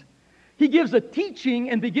pretensions. He gives a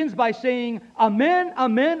teaching and begins by saying, amen,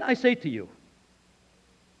 amen, I say to you.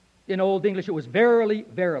 In Old English, it was verily,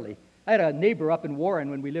 verily. I had a neighbor up in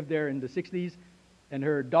Warren when we lived there in the 60s, and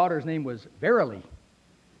her daughter's name was Verily.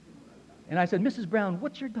 And I said, Mrs. Brown,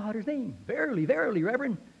 what's your daughter's name? Verily, verily,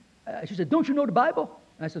 Reverend. She said, don't you know the Bible?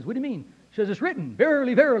 And I said, what do you mean? She says, it's written,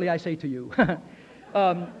 verily, verily, I say to you.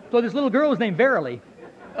 So this little girl was named Verily.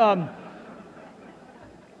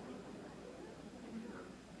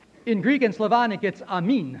 In Greek and Slavonic, it's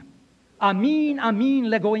amin. Amin, amin,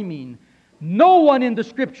 legoimin. No one in the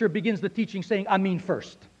Scripture begins the teaching saying amin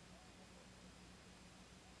first.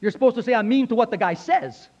 You're supposed to say amin to what the guy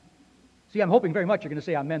says. See, I'm hoping very much you're going to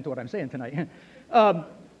say amen to what I'm saying tonight.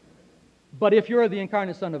 But if you're the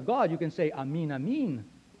incarnate Son of God, you can say amin, amin,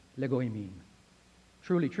 legoimin.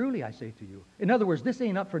 Truly, truly, I say to you. In other words, this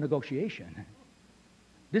ain't up for negotiation.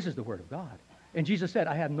 This is the Word of God. And Jesus said,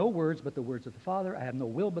 I have no words but the words of the Father. I have no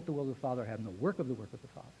will but the will of the Father. I have no work of the work of the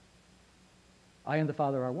Father. I and the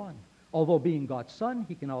Father are one. Although being God's Son,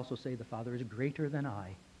 he can also say the Father is greater than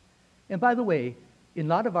I. And by the way, in a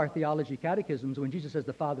lot of our theology catechisms, when Jesus says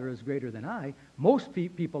the Father is greater than I, most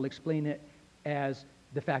people explain it as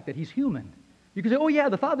the fact that he's human. You can say, oh yeah,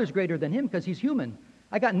 the Father's greater than him because he's human.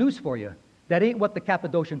 I got news for you. That ain't what the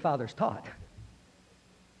Cappadocian Fathers taught.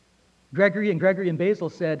 Gregory and Basil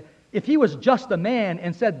said, if he was just a man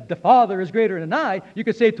and said the Father is greater than I, you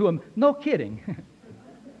could say to him, no kidding.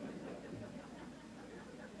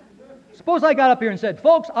 Suppose I got up here and said,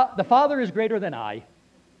 folks, the Father is greater than I.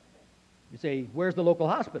 You say, where's the local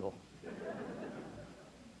hospital?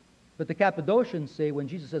 But the Cappadocians say when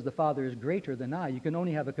Jesus says the Father is greater than I, you can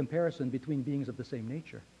only have a comparison between beings of the same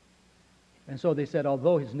nature. And so they said,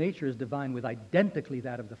 although his nature is divine with identically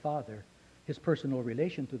that of the Father, his personal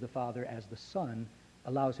relation to the Father as the Son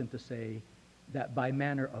allows him to say that by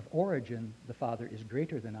manner of origin, the Father is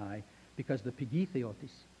greater than I, because the pigi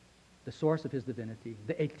theotis, the source of his divinity,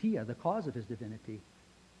 the atia, the cause of his divinity,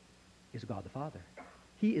 is God the Father.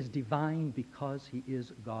 He is divine because he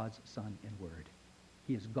is God's Son and Word.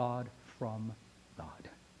 He is God from God,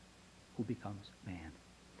 who becomes man.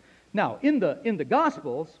 Now, in the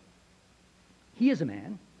Gospels, he is a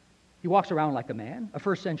man. He walks around like a man, a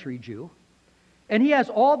first-century Jew. And he has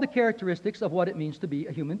all the characteristics of what it means to be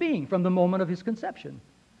a human being from the moment of his conception.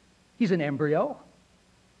 He's an embryo.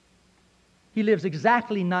 He lives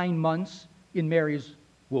exactly 9 months in Mary's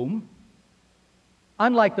womb.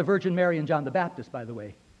 Unlike the Virgin Mary and John the Baptist, by the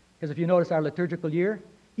way. Because if you notice our liturgical year,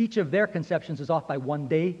 each of their conceptions is off by 1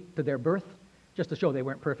 day to their birth, just to show they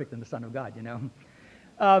weren't perfect in the Son of God, you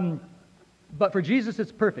know. But for Jesus,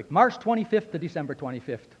 it's perfect. March 25th to December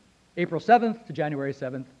 25th. April 7th to January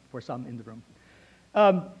 7th for some in the room.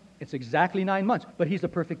 It's exactly 9 months, but he's a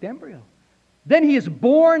perfect embryo. Then he is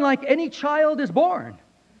born like any child is born.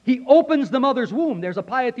 He opens the mother's womb. There's a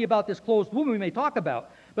piety about this closed womb we may talk about.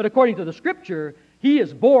 But according to the Scripture, he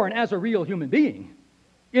is born as a real human being.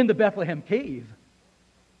 in the Bethlehem cave.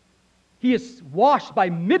 He is washed by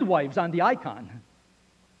midwives on the icon.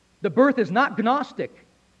 The birth is not Gnostic.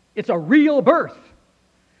 It's a real birth.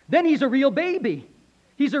 Then he's a real baby.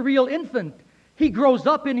 He's a real infant. He grows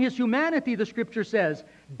up in his humanity, the Scripture says,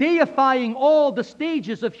 deifying all the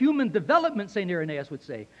stages of human development, St. Irenaeus would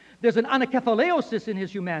say. There's an anakephaleosis in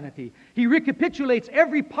his humanity. He recapitulates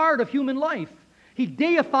every part of human life. He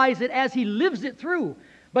deifies it as he lives it through.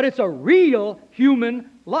 But it's a real human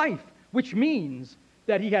life, which means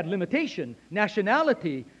that he had limitation,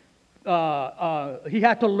 nationality. He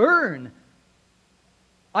had to learn.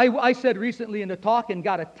 I said recently in a talk and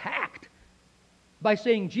got attacked by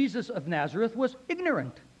saying Jesus of Nazareth was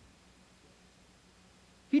ignorant.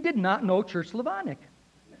 He did not know Church Slavonic.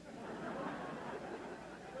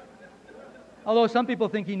 Although some people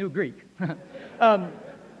think he knew Greek. But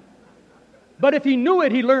if he knew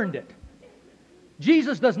it, he learned it.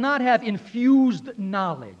 Jesus does not have infused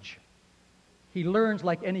knowledge. He learns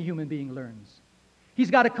like any human being learns.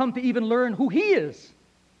 He's got to come to even learn who he is.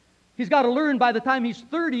 He's got to learn by the time he's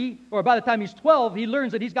 30, or by the time he's 12, he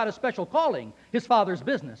learns that he's got a special calling, his Father's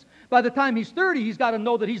business. By the time he's 30, he's got to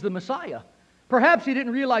know that he's the Messiah. Perhaps he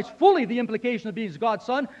didn't realize fully the implication of being God's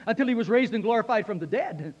Son until he was raised and glorified from the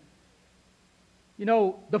dead. You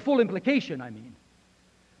know, the full implication, I mean.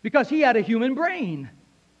 Because he had a human brain.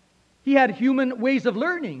 He had human ways of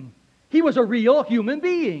learning. He was a real human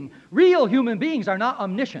being. Real human beings are not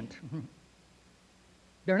omniscient.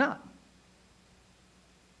 They're not.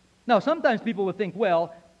 Now, sometimes people would think,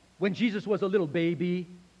 well, when Jesus was a little baby,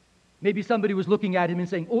 maybe somebody was looking at him and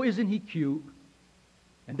saying, oh, isn't he cute?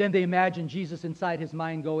 And then they imagine Jesus inside his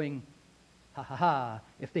mind going, ha ha ha,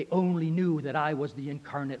 if they only knew that I was the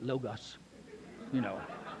incarnate Logos, you know.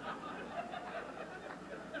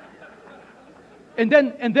 And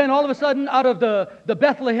then all of a sudden, out of the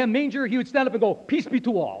Bethlehem manger, he would stand up and go, peace be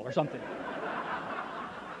to all, or something.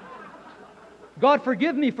 God,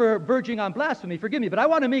 forgive me for verging on blasphemy, forgive me, but I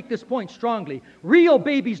want to make this point strongly. Real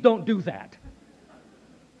babies don't do that.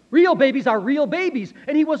 Real babies are real babies,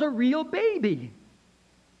 and he was a real baby.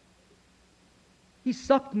 He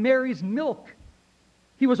sucked Mary's milk.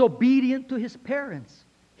 He was obedient to his parents.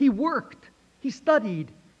 He worked. He studied.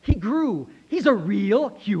 He grew. He's a real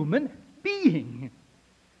human being.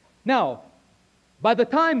 Now, by the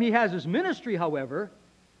time he has his ministry, however,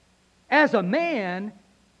 as a man,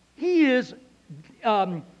 he is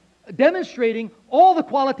demonstrating all the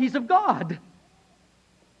qualities of God.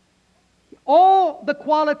 All the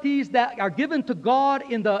qualities that are given to God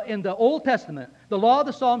in the Old Testament, the law,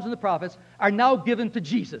 the Psalms, and the prophets, are now given to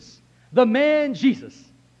Jesus, the man Jesus.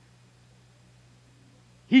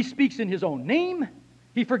 He speaks in his own name.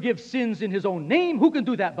 He forgives sins in his own name. Who can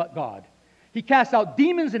do that but God? He casts out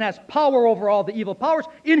demons and has power over all the evil powers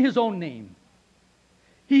in his own name.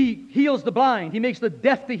 He heals the blind. He makes the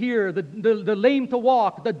deaf to hear, the lame to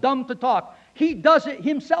walk, the dumb to talk. He does it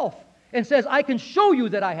himself and says, I can show you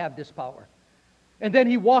that I have this power. And then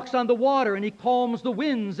he walks on the water and he calms the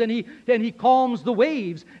winds and he calms the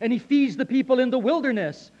waves and he feeds the people in the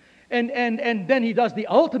wilderness. And then he does the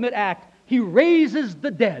ultimate act. He raises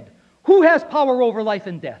the dead. Who has power over life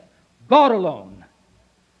and death? God alone.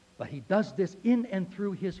 But he does this in and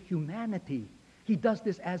through his humanity. He does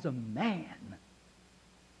this as a man.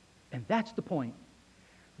 And that's the point,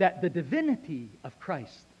 that the divinity of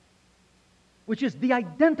Christ, which is the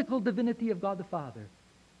identical divinity of God the Father,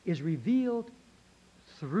 is revealed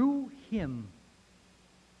through him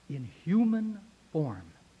in human form.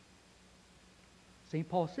 St.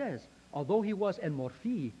 Paul says, although he was en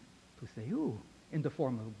morphi to theou, in the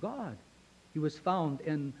form of God, he was found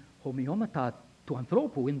in homeomata to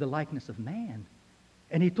anthropo, in the likeness of man.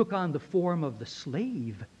 And he took on the form of the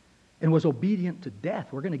slave and was obedient to death.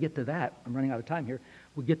 We're going to get to that. I'm running out of time here.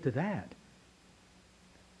 We'll get to that.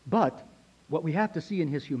 But what we have to see in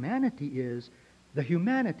his humanity is the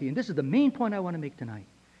humanity, and this is the main point I want to make tonight.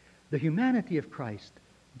 The humanity of Christ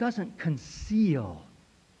doesn't conceal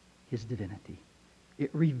his divinity. It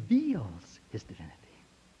reveals his divinity.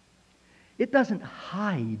 It doesn't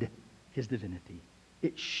hide his divinity.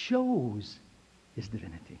 It shows his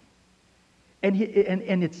divinity. And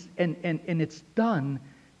it's done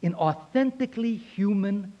in authentically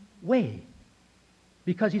human way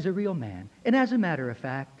because he's a real man. And as a matter of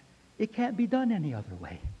fact, it can't be done any other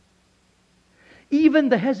way. Even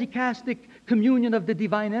the hesychastic communion of the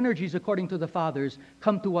divine energies, according to the fathers,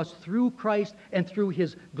 come to us through Christ and through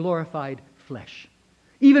his glorified flesh.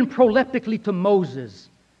 Even proleptically to Moses,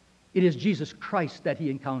 it is Jesus Christ that he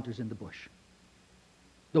encounters in the bush,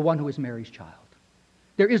 the one who is Mary's child.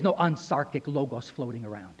 There is no ansarchic logos floating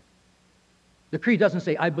around. The creed doesn't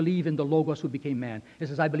say, I believe in the Logos who became man. It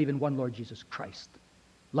says, I believe in one Lord Jesus Christ,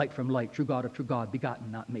 light from light, true God of true God,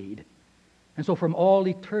 begotten, not made. And so from all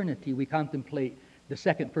eternity, we contemplate the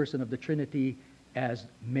second person of the Trinity as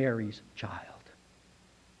Mary's child,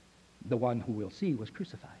 the one who we'll see was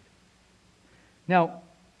crucified. Now,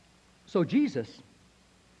 so Jesus,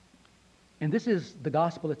 and this is the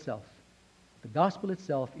gospel itself. The gospel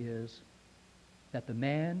itself is that the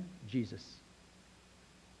man, Jesus,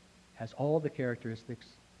 has all the characteristics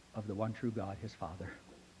of the one true God, his Father.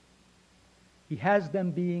 He has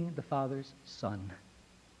them being the Father's Son,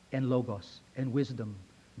 and Logos, and wisdom,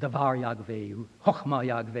 Davar Yagve, Chochma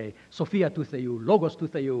Yagve, Sophia tu Theou, Logos tu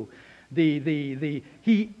Theou.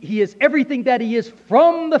 He is everything that he is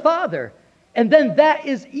from the Father. And then that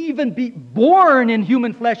is even born in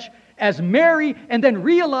human flesh as Mary, and then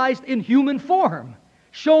realized in human form,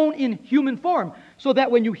 shown in human form, so that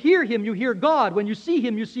when you hear him, you hear God. When you see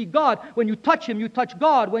him, you see God. When you touch him, you touch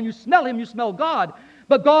God. When you smell him, you smell God.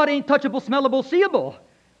 But God ain't touchable, smellable, seeable.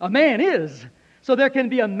 A man is. So there can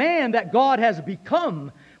be a man that God has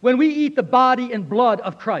become when we eat the body and blood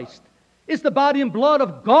of Christ. It's the body and blood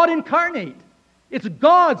of God incarnate. It's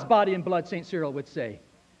God's body and blood, St. Cyril would say.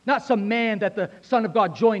 Not some man that the Son of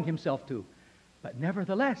God joined himself to. But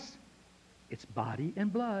nevertheless, it's body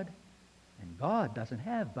and blood. And God doesn't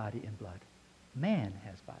have body and blood. Man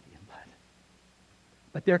has body and blood.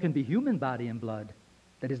 But there can be human body and blood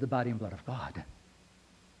that is the body and blood of God.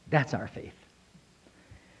 That's our faith.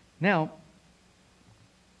 Now,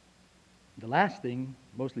 the last thing,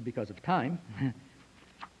 mostly because of time,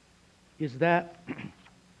 is that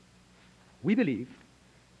we believe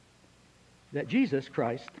that Jesus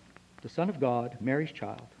Christ, the Son of God, Mary's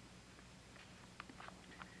child,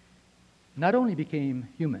 not only became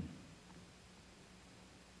human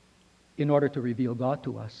in order to reveal God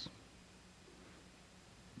to us,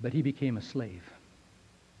 but he became a slave,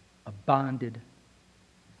 a bonded,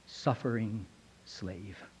 suffering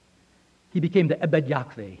slave. He became the Ebed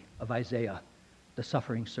Yahweh of Isaiah, the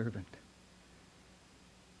suffering servant.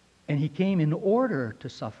 And he came in order to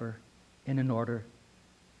suffer and in order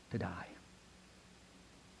to die.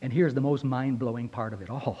 And here's the most mind-blowing part of it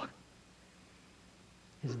all.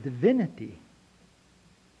 His divinity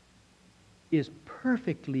is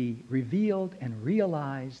perfectly revealed and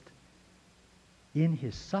realized in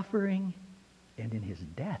his suffering and in his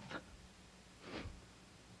death.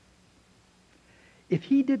 If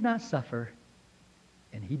he did not suffer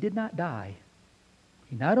and he did not die,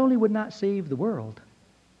 he not only would not save the world,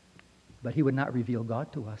 but he would not reveal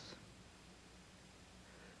God to us.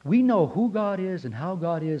 We know who God is and how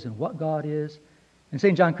God is and what God is. And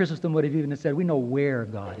St. John Chrysostom would have even said, we know where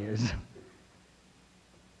God is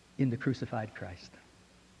in the crucified Christ.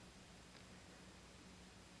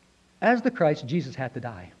 As the Christ, Jesus had to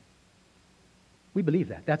die. We believe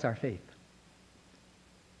that. That's our faith.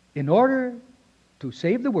 In order to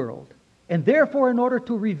save the world, and therefore in order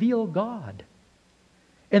to reveal God,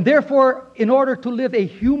 and therefore in order to live a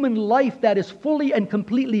human life that is fully and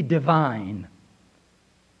completely divine,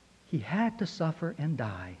 he had to suffer and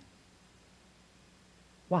die.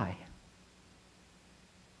 Why?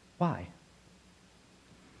 Why?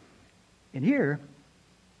 And here,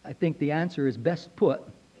 I think the answer is best put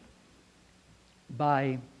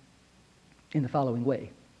in the following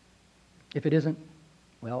way. If it isn't,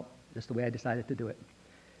 well, that's the way I decided to do it.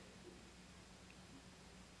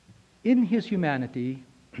 In his humanity,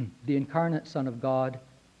 the incarnate Son of God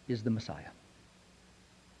is the Messiah.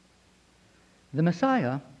 The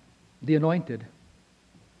Messiah, the anointed,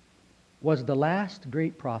 was the last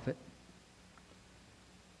great prophet,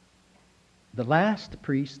 the last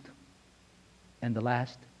priest, and the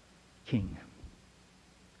last king.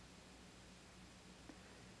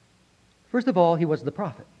 First of all, he was the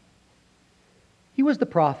prophet. He was the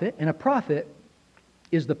prophet, and a prophet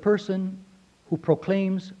is the person who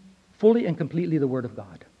proclaims fully and completely the Word of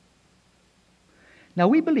God. Now,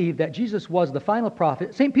 we believe that Jesus was the final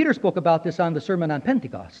prophet. St. Peter spoke about this on the Sermon on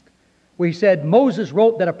Pentecost, where he said, Moses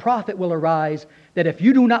wrote that a prophet will arise, that if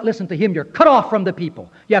you do not listen to him, you're cut off from the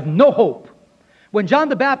people. You have no hope. When John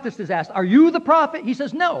the Baptist is asked, are you the prophet? He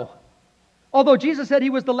says, no. Although Jesus said he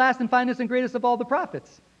was the last and finest and greatest of all the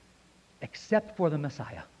prophets, except for the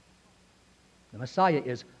Messiah. The Messiah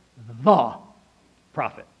is the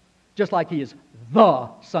prophet, just like he is the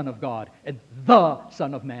Son of God and the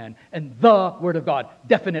Son of Man and the Word of God.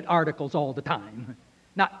 Definite articles all the time.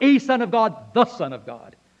 Not a Son of God, the Son of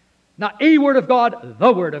God. Not a Word of God,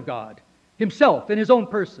 the Word of God. Himself in his own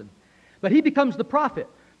person. But he becomes the prophet.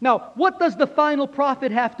 Now, what does the final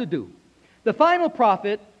prophet have to do? The final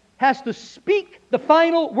prophet has to speak the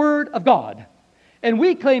final word of God. And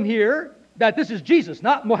we claim here that this is Jesus,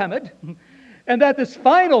 not Muhammad, and that this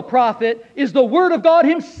final prophet is the Word of God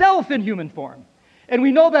Himself in human form. And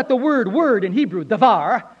we know that the word in Hebrew,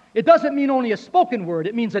 davar, it doesn't mean only a spoken word.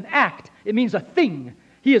 It means an act. It means a thing.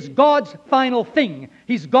 He is God's final thing.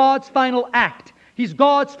 He's God's final act. He's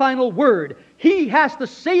God's final word. He has to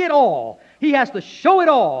say it all. He has to show it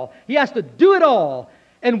all. He has to do it all.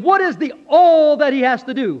 And what is the all that He has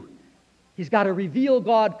to do? He's got to reveal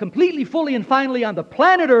God completely, fully, and finally on the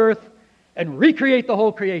planet Earth and recreate the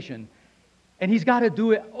whole creation. And He's got to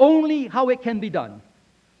do it only how it can be done,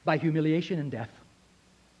 by humiliation and death.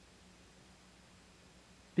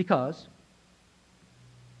 Because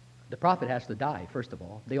the prophet has to die, first of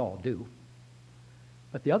all. They all do.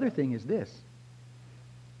 But the other thing is this.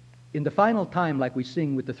 In the final time, like we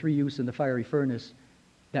sing with the three youths in the fiery furnace,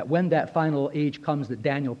 that when that final age comes that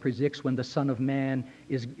Daniel predicts, when the Son of Man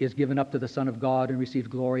is given up to the Son of God and receives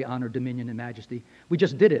glory, honor, dominion, and majesty. We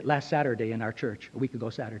just did it last Saturday in our church, a week ago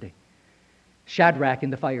Saturday. Shadrach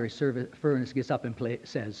in the fiery furnace gets up and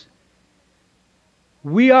says,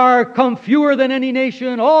 "We are come fewer than any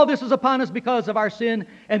nation. All this is upon us because of our sin."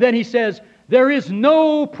 And then he says, "There is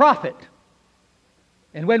no prophet."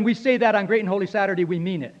 And when we say that on Great and Holy Saturday, we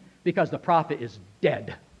mean it, because the prophet is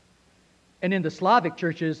dead. And in the Slavic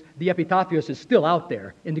churches, the epitafios is still out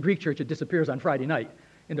there. In the Greek church, it disappears on Friday night.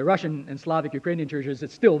 In the Russian and Slavic Ukrainian churches,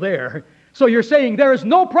 it's still there. So you're saying there is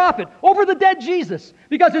no prophet over the dead Jesus,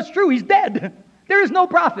 because it's true, He's dead. There is no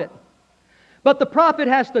prophet. But the prophet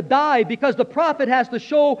has to die, because the prophet has to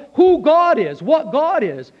show who God is, what God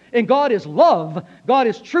is. And God is love. God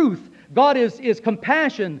is truth. God is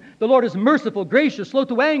compassion. The Lord is merciful, gracious, slow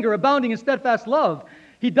to anger, abounding in steadfast love.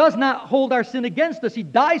 He does not hold our sin against us. He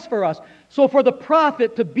dies for us. So for the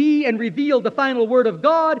prophet to be and reveal the final word of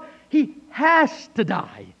God, he has to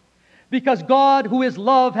die. Because God, who is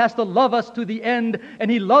love, has to love us to the end,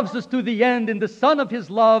 and He loves us to the end in the Son of His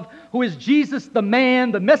love, who is Jesus, the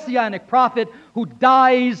man, the messianic prophet, who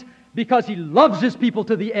dies because He loves His people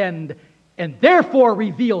to the end, and therefore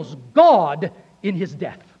reveals God in His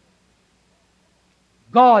death.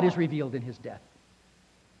 God is revealed in His death.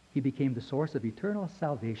 He became the source of eternal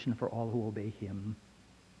salvation for all who obey Him.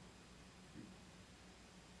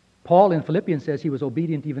 Paul in Philippians says He was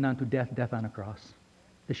obedient even unto death, death on a cross.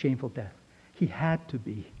 The shameful death. He had to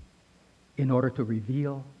be in order to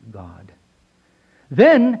reveal God.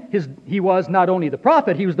 Then he was not only the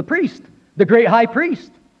prophet, he was the priest, the great high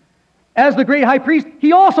priest. As the great high priest,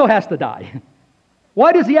 he also has to die.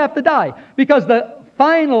 Why does he have to die? Because the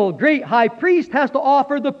final great high priest has to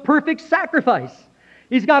offer the perfect sacrifice.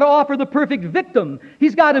 He's got to offer the perfect victim.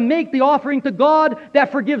 He's got to make the offering to God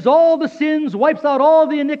that forgives all the sins, wipes out all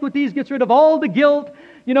the iniquities, gets rid of all the guilt,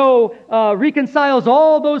 reconciles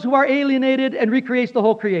all those who are alienated, and recreates the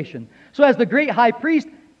whole creation. So as the great high priest,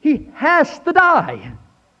 he has to die.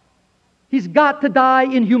 He's got to die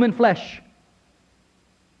in human flesh.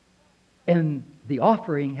 And the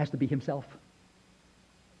offering has to be Himself.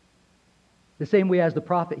 The same way as the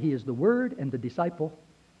prophet, he is the Word and the disciple.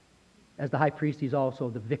 As the high priest, he's also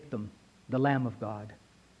the victim, the Lamb of God,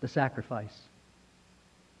 the sacrifice.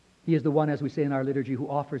 He is the one, as we say in our liturgy, who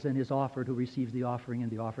offers and is offered, who receives the offering,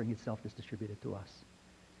 and the offering itself is distributed to us.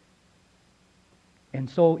 And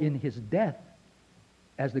so in His death,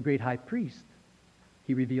 as the great high priest,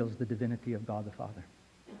 He reveals the divinity of God the Father.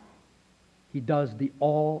 He does the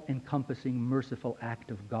all-encompassing, merciful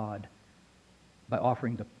act of God by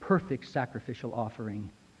offering the perfect sacrificial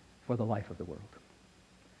offering for the life of the world.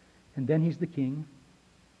 And then He's the King.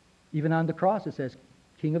 Even on the cross it says,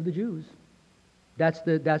 King of the Jews. That's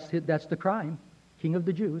the crime. King of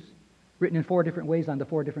the Jews. Written in 4 different ways on the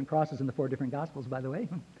 4 different crosses in the 4 different Gospels, by the way.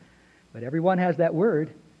 But everyone has that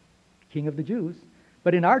word, King of the Jews.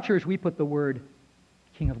 But in our church we put the word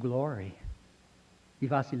King of Glory. I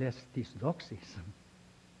vasiles tis doxis.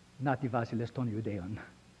 Not I vasiles ton Judeon.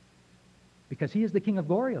 Because He is the King of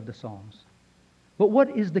glory of the Psalms. But what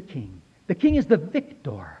is the King? The King is the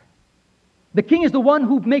victor. The King is the one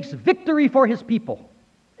who makes victory for His people.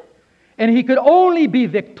 And He could only be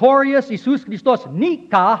victorious, Jesus Christos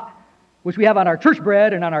Nika, which we have on our church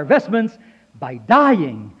bread and on our vestments, by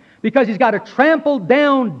dying. Because He's got to trample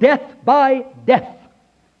down death by death.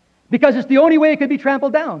 Because it's the only way it could be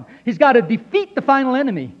trampled down. He's got to defeat the final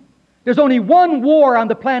enemy. There's only one war on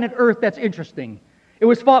the planet Earth that's interesting. It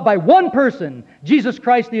was fought by one person, Jesus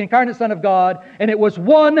Christ, the incarnate Son of God, and it was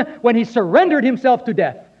won when He surrendered Himself to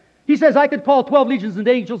death. He says, I could call 12 legions of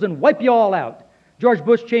angels and wipe you all out. George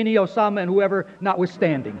Bush, Cheney, Osama, and whoever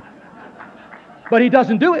notwithstanding. But He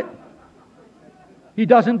doesn't do it. He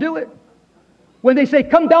doesn't do it. When they say,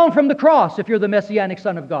 come down from the cross if you're the Messianic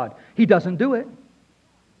Son of God, He doesn't do it.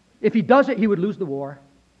 If he does it, he would lose the war,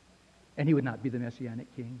 and he would not be the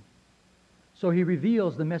Messianic king. So he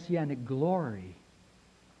reveals the Messianic glory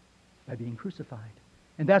by being crucified.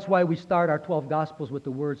 And that's why we start our 12 Gospels with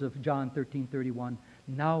the words of John 13:31.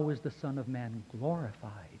 Now is the Son of Man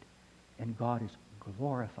glorified, and God is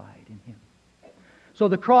glorified in him. So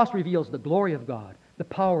the cross reveals the glory of God, the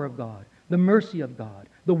power of God, the mercy of God,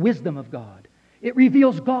 the wisdom of God. It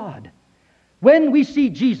reveals God. When we see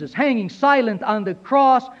Jesus hanging silent on the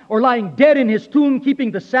cross or lying dead in his tomb,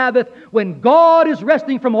 keeping the Sabbath, when God is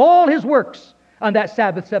resting from all his works on that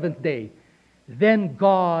Sabbath, seventh day, then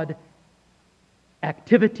God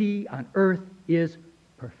activity on earth is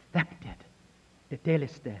perfected.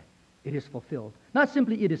 Teteleste. It is fulfilled. Not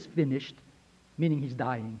simply it is finished, meaning he's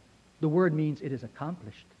dying. The word means it is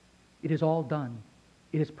accomplished. It is all done.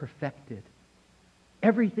 It is perfected.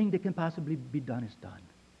 Everything that can possibly be done is done.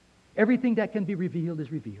 Everything that can be revealed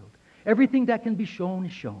is revealed. Everything that can be shown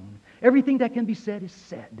is shown. Everything that can be said is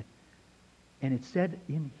said. And it's said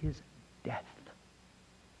in his death.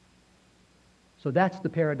 So that's the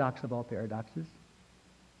paradox of all paradoxes.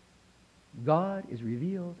 God is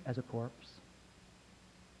revealed as a corpse.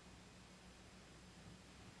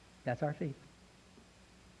 That's our faith.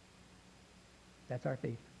 That's our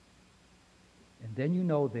faith. And then you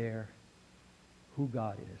know there who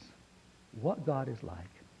God is, what God is like,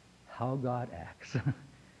 how God acts.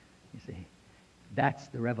 You see, that's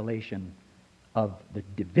the revelation of the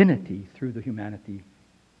divinity through the humanity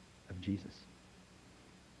of Jesus.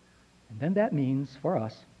 And then that means for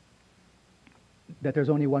us that there's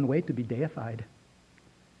only one way to be deified,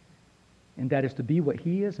 and that is to be what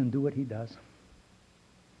he is and do what he does.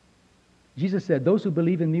 Jesus said, those who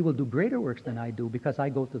believe in me will do greater works than I do because I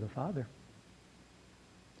go to the Father.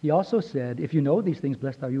 He also said, if you know these things,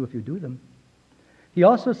 blessed are you if you do them. He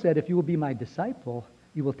also said, if you will be my disciple,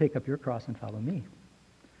 you will take up your cross and follow me.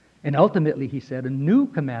 And ultimately, he said, a new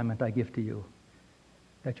commandment I give to you,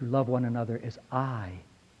 that you love one another as I,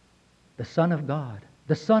 the Son of God,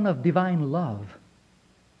 the Son of divine love.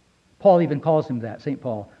 Paul even calls him that, St.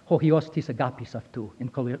 Paul, hohiostis agapis avtu in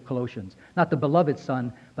Colossians. Not the beloved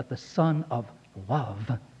Son, but the Son of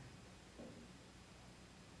love.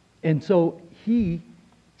 And so he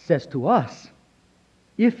says to us,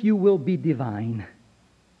 if you will be divine,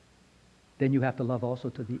 then you have to love also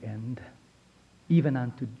to the end, even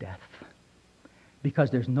unto death. Because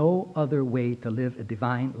there's no other way to live a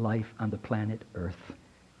divine life on the planet Earth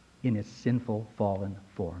in its sinful, fallen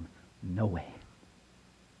form. No way.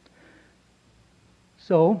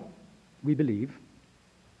 So, we believe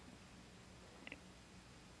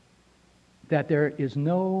that there is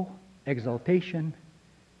no exaltation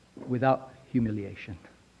without humiliation.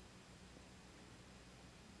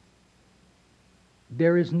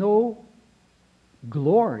 There is no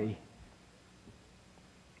glory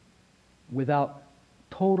without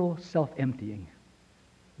total self-emptying.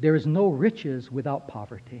 There is no riches without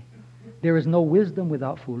poverty. There is no wisdom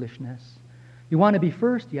without foolishness. You want to be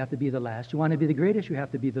first, you have to be the last. You want to be the greatest, you have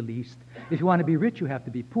to be the least. If you want to be rich, you have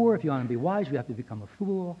to be poor. If you want to be wise, you have to become a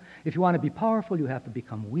fool. If you want to be powerful, you have to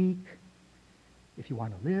become weak. If you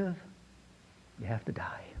want to live, you have to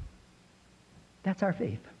die. That's our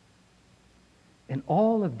faith. And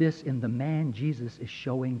all of this in the man Jesus is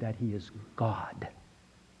showing that he is God.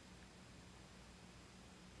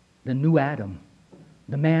 The new Adam,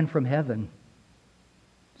 the man from heaven.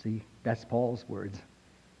 See, that's Paul's words.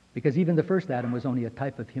 Because even the first Adam was only a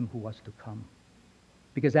type of him who was to come.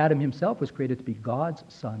 Because Adam himself was created to be God's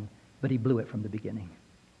son, but he blew it from the beginning.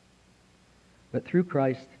 But through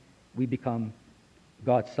Christ, we become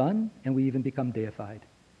God's son, and we even become deified.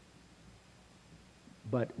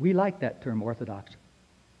 But we like that term, Orthodox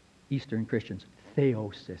Eastern Christians,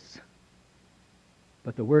 theosis.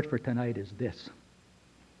 But the word for tonight is this.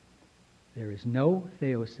 There is no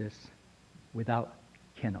theosis without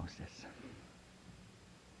kenosis.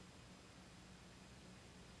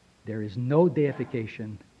 There is no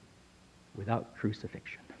deification without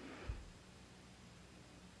crucifixion.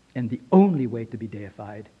 And the only way to be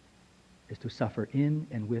deified is to suffer in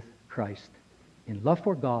and with Christ in love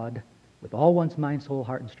for God, with all one's mind, soul,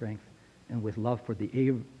 heart, and strength, and with love for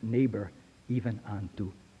the neighbor, even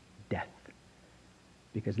unto death.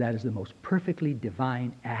 Because that is the most perfectly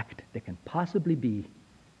divine act that can possibly be,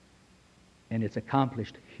 and it's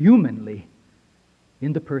accomplished humanly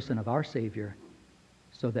in the person of our Savior,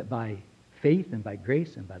 so that by faith and by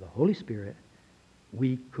grace and by the Holy Spirit,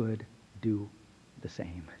 we could do the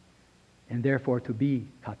same. And therefore to be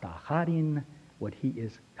katacharin, what he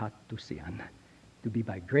is katusian. To be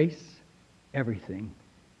by grace, everything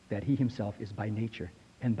that he himself is by nature.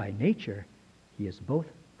 And by nature, he is both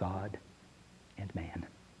God and man.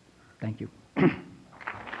 Thank you.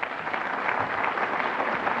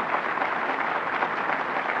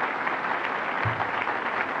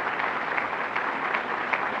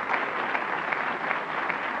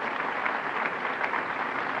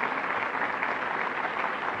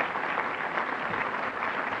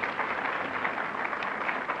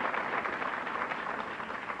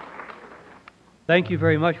 Thank you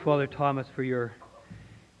very much, Father Thomas, for your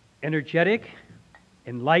energetic,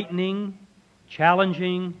 enlightening,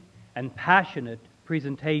 challenging, and passionate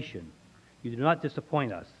presentation. You do not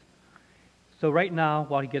disappoint us. So right now,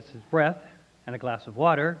 while he gets his breath and a glass of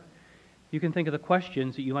water, you can think of the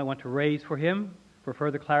questions that you might want to raise for him for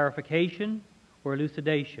further clarification or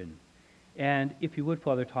elucidation. And if you would,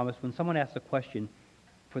 Father Thomas, when someone asks a question,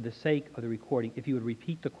 for the sake of the recording, if you would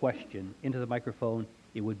repeat the question into the microphone,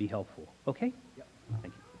 it would be helpful. Okay? Yep.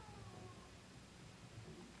 Thank you.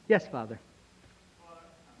 Yes, Father.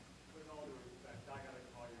 With all due respect, I got to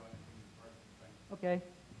call you on a human person thing. Okay.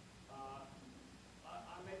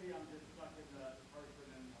 Maybe I'm just stuck in the person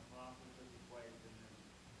and the process equation, and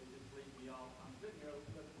it just leaves me all. I'm sitting here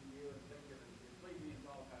listening to you and thinking, it's leaving me into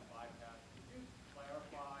all kind of bypass. Could you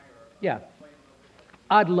clarify or Yeah. explain a little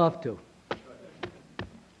bit? I'd love to.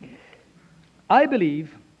 I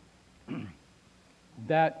believe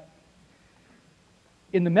that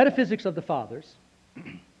in the metaphysics of the Fathers,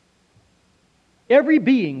 every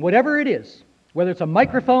being, whatever it is, whether it's a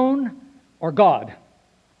microphone or God,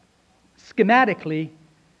 schematically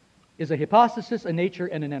is a hypostasis, a nature,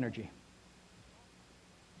 and an energy.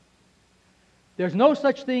 There's no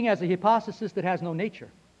such thing as a hypostasis that has no nature.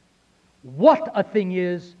 What a thing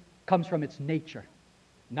is comes from its nature,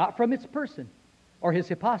 not from its person or his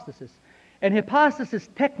hypostasis. And hypostasis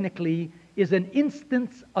technically is an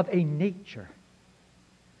instance of a nature.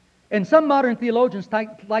 And some modern theologians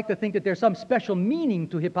like to think that there's some special meaning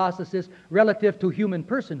to hypostasis relative to human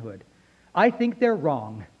personhood. I think they're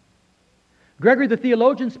wrong. Gregory the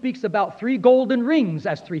theologian speaks about 3 golden rings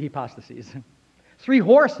as 3 hypostases. 3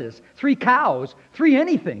 horses, 3 cows, 3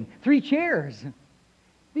 anything, 3 chairs.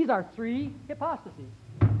 These are 3 hypostases.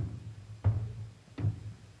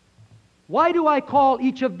 Why do I call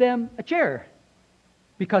each of them a chair?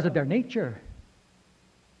 Because of their nature.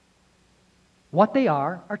 What they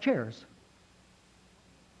are chairs.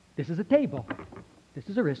 This is a table. This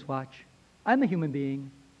is a wristwatch. I'm a human being.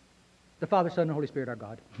 The Father, Son, and Holy Spirit are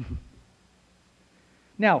God.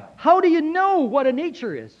 Now, how do you know what a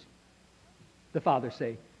nature is? The Fathers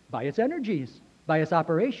say, by its energies, by its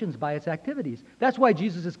operations, by its activities. That's why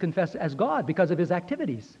Jesus is confessed as God, because of his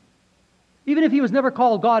activities. Even if he was never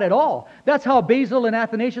called God at all. That's how Basil and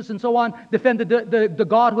Athanasius and so on defended the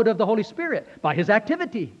godhood of the Holy Spirit, by his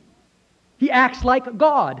activity. He acts like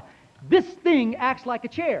God. This thing acts like a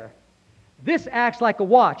chair. This acts like a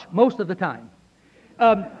watch most of the time.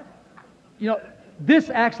 This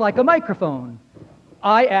acts like a microphone.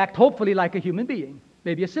 I act hopefully like a human being.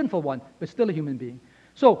 Maybe a sinful one, but still a human being.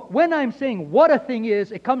 So when I'm saying what a thing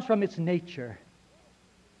is, it comes from its nature.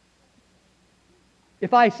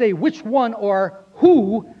 If I say which one or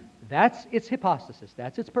who, that's its hypostasis.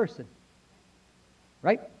 That's its person.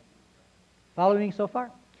 Right? Following me so far?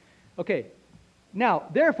 Okay. Now,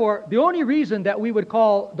 therefore, the only reason that we would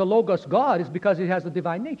call the Logos God is because it has the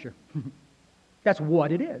divine nature. That's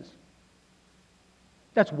what it is.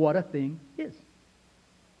 That's what a thing is.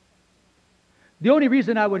 The only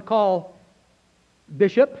reason I would call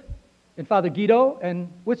Bishop and Father Guido,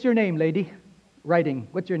 and what's your name, lady? Writing.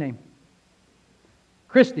 What's your name?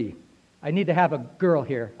 Christy. I need to have a girl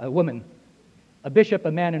here, a woman. A bishop,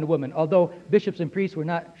 a man, and a woman. Although bishops and priests we're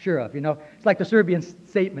not sure of, you know. It's like the Serbian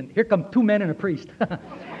statement. Here come 2 men and a priest.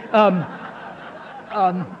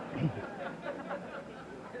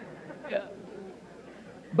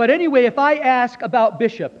 But anyway, if I ask about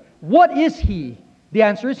Bishop, what is he? The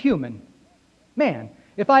answer is human. Man.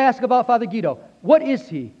 If I ask about Father Guido, what is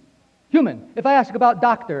he? Human. If I ask about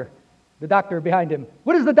Doctor, the doctor behind him,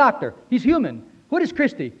 what is the doctor? He's human. What is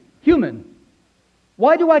Christy? Human.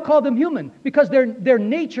 Why do I call them human? Because their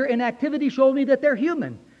nature and activity show me that they're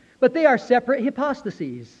human. But they are separate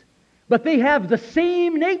hypostases. But they have the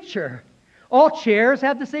same nature. All chairs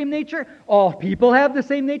have the same nature. All people have the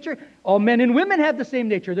same nature. All men and women have the same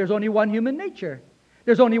nature. There's only one human nature.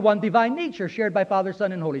 There's only one divine nature shared by Father,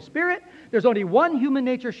 Son, and Holy Spirit. There's only one human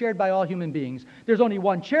nature shared by all human beings. There's only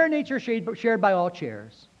one chair nature shared by all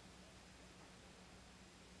chairs.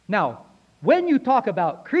 Now, when you talk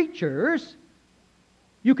about creatures,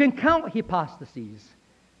 you can count hypostases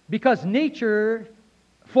because nature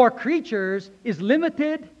for creatures is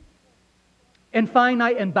limited and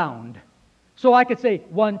finite and bound. So I could say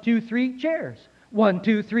 1, 2, 3 chairs. 1,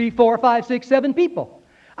 2, 3, 4, 5, 6, 7 people.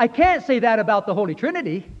 I can't say that about the Holy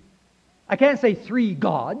Trinity. I can't say three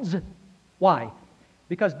gods. Why?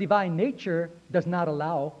 Because divine nature does not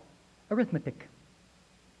allow arithmetic.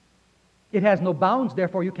 It has no bounds,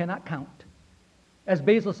 therefore you cannot count. As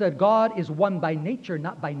Basil said, God is one by nature,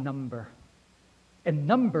 not by number. And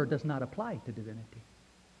number does not apply to divinity.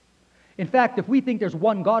 In fact, if we think there's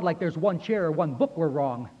one God like there's one chair or one book, we're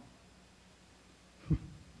wrong.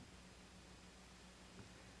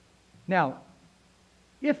 Now,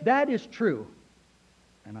 if that is true,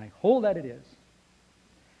 and I hold that it is,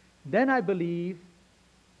 then I believe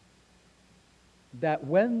that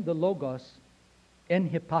when the Logos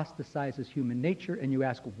enhypostasizes human nature and you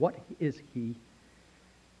ask, what is he?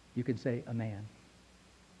 You can say, a man.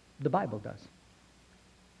 The Bible does.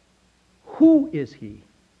 Who is he?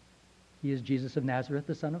 He is Jesus of Nazareth,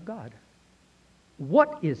 the Son of God.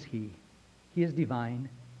 What is he? He is divine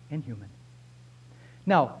and human.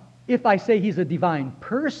 Now, if I say he's a divine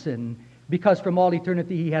person, because from all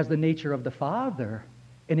eternity he has the nature of the Father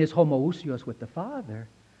and is homoousios with the Father,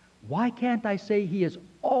 why can't I say he is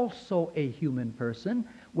also a human person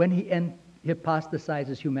when he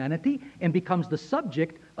hypostasizes humanity and becomes the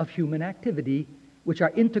subject of human activity, which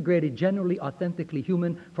are integrated, generally, authentically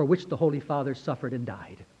human, for which the Holy Father suffered and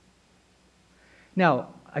died? Now,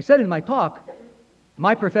 I said in my talk,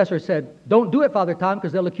 my professor said, don't do it, Father Tom,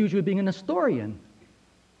 because they'll accuse you of being a Nestorian.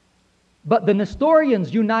 But the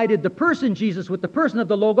Nestorians united the person Jesus with the person of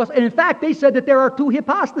the Logos, and in fact, they said that there are two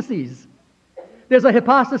hypostases. There's a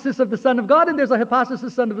hypostasis of the Son of God, and there's a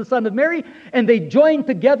hypostasis of the Son of Mary, and they joined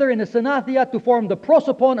together in a synathia to form the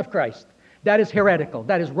prosopon of Christ. That is heretical.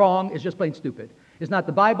 That is wrong. It's just plain stupid. It's not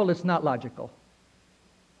the Bible. It's not logical.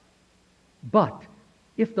 But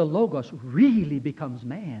if the Logos really becomes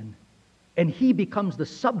man, and he becomes the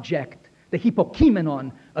subject, the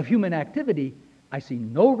hypokimenon of human activity, I see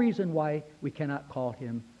no reason why we cannot call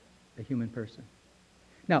him a human person.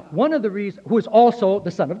 Now, one of the reasons, who is also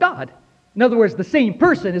the Son of God. In other words, the same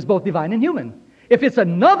person is both divine and human. If it's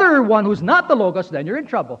another one who's not the Logos, then you're in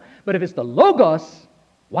trouble. But if it's the Logos,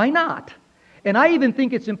 why not? And I even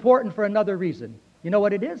think it's important for another reason. You know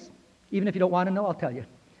what it is? Even if you don't want to know, I'll tell you.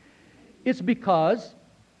 It's because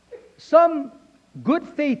some good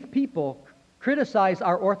faith people criticize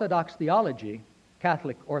our Orthodox theology,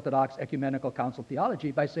 Catholic, Orthodox, Ecumenical Council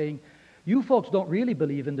theology, by saying, you folks don't really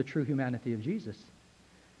believe in the true humanity of Jesus.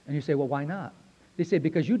 And you say, well, why not? They say,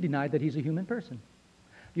 because you denied that he's a human person.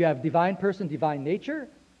 You have divine person, divine nature,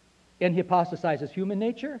 and he hypostasizes human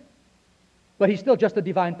nature, but he's still just a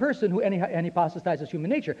divine person who hypostasizes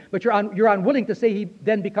human nature. But you're unwilling to say he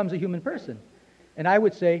then becomes a human person. And I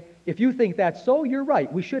would say, if you think that's so, you're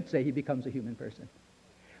right. We should say he becomes a human person.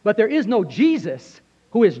 But there is no Jesus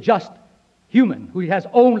who is just human, who has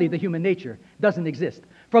only the human nature. Doesn't exist.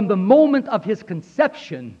 From the moment of his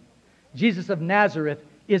conception, Jesus of Nazareth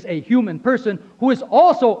is a human person who is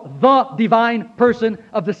also the divine person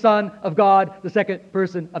of the Son of God, the second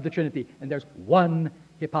person of the Trinity. And there's one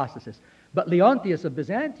hypostasis. But Leontius of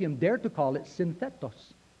Byzantium dared to call it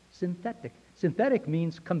synthetos, synthetic. Synthetic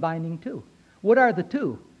means combining two. What are the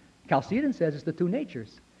two? Chalcedon says it's the two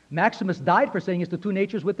natures. Maximus died for saying it's the two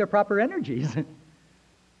natures with their proper energies.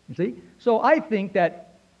 You see? So I think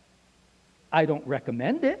that I don't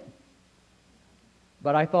recommend it,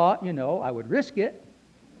 but I thought, I would risk it.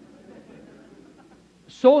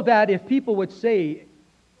 So that if people would say,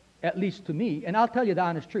 at least to me, and I'll tell you the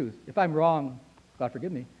honest truth, if I'm wrong, God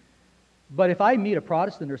forgive me, but if I meet a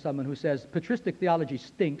Protestant or someone who says patristic theology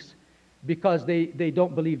stinks because they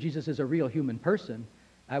don't believe Jesus is a real human person,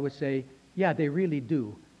 I would say, yeah, they really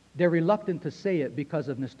do. They're reluctant to say it because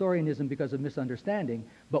of Nestorianism, because of misunderstanding,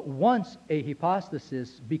 but once a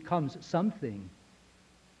hypostasis becomes something,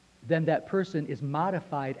 then that person is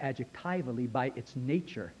modified adjectively by its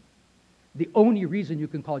nature. The only reason you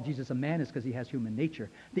can call Jesus a man is because he has human nature.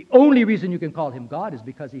 The only reason you can call him God is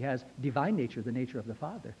because he has divine nature, the nature of the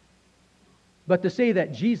Father. But to say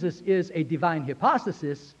that Jesus is a divine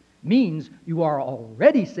hypostasis means you are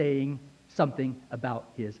already saying something about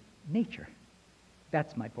his nature.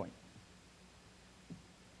 That's my point.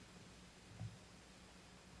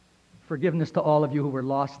 Forgiveness to all of you who were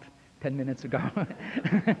lost 10 minutes ago.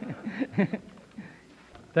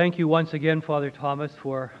 Thank you once again, Father Thomas,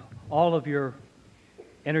 for all of your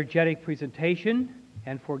energetic presentation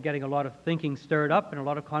and for getting a lot of thinking stirred up and a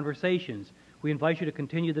lot of conversations. We invite you to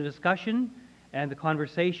continue the discussion and the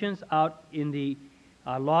conversations out in the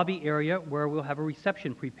lobby area where we'll have a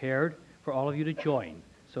reception prepared for all of you to join.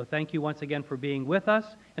 So thank you once again for being with us,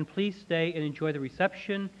 and please stay and enjoy the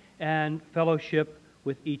reception and fellowship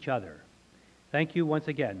with each other. Thank you once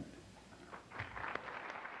again.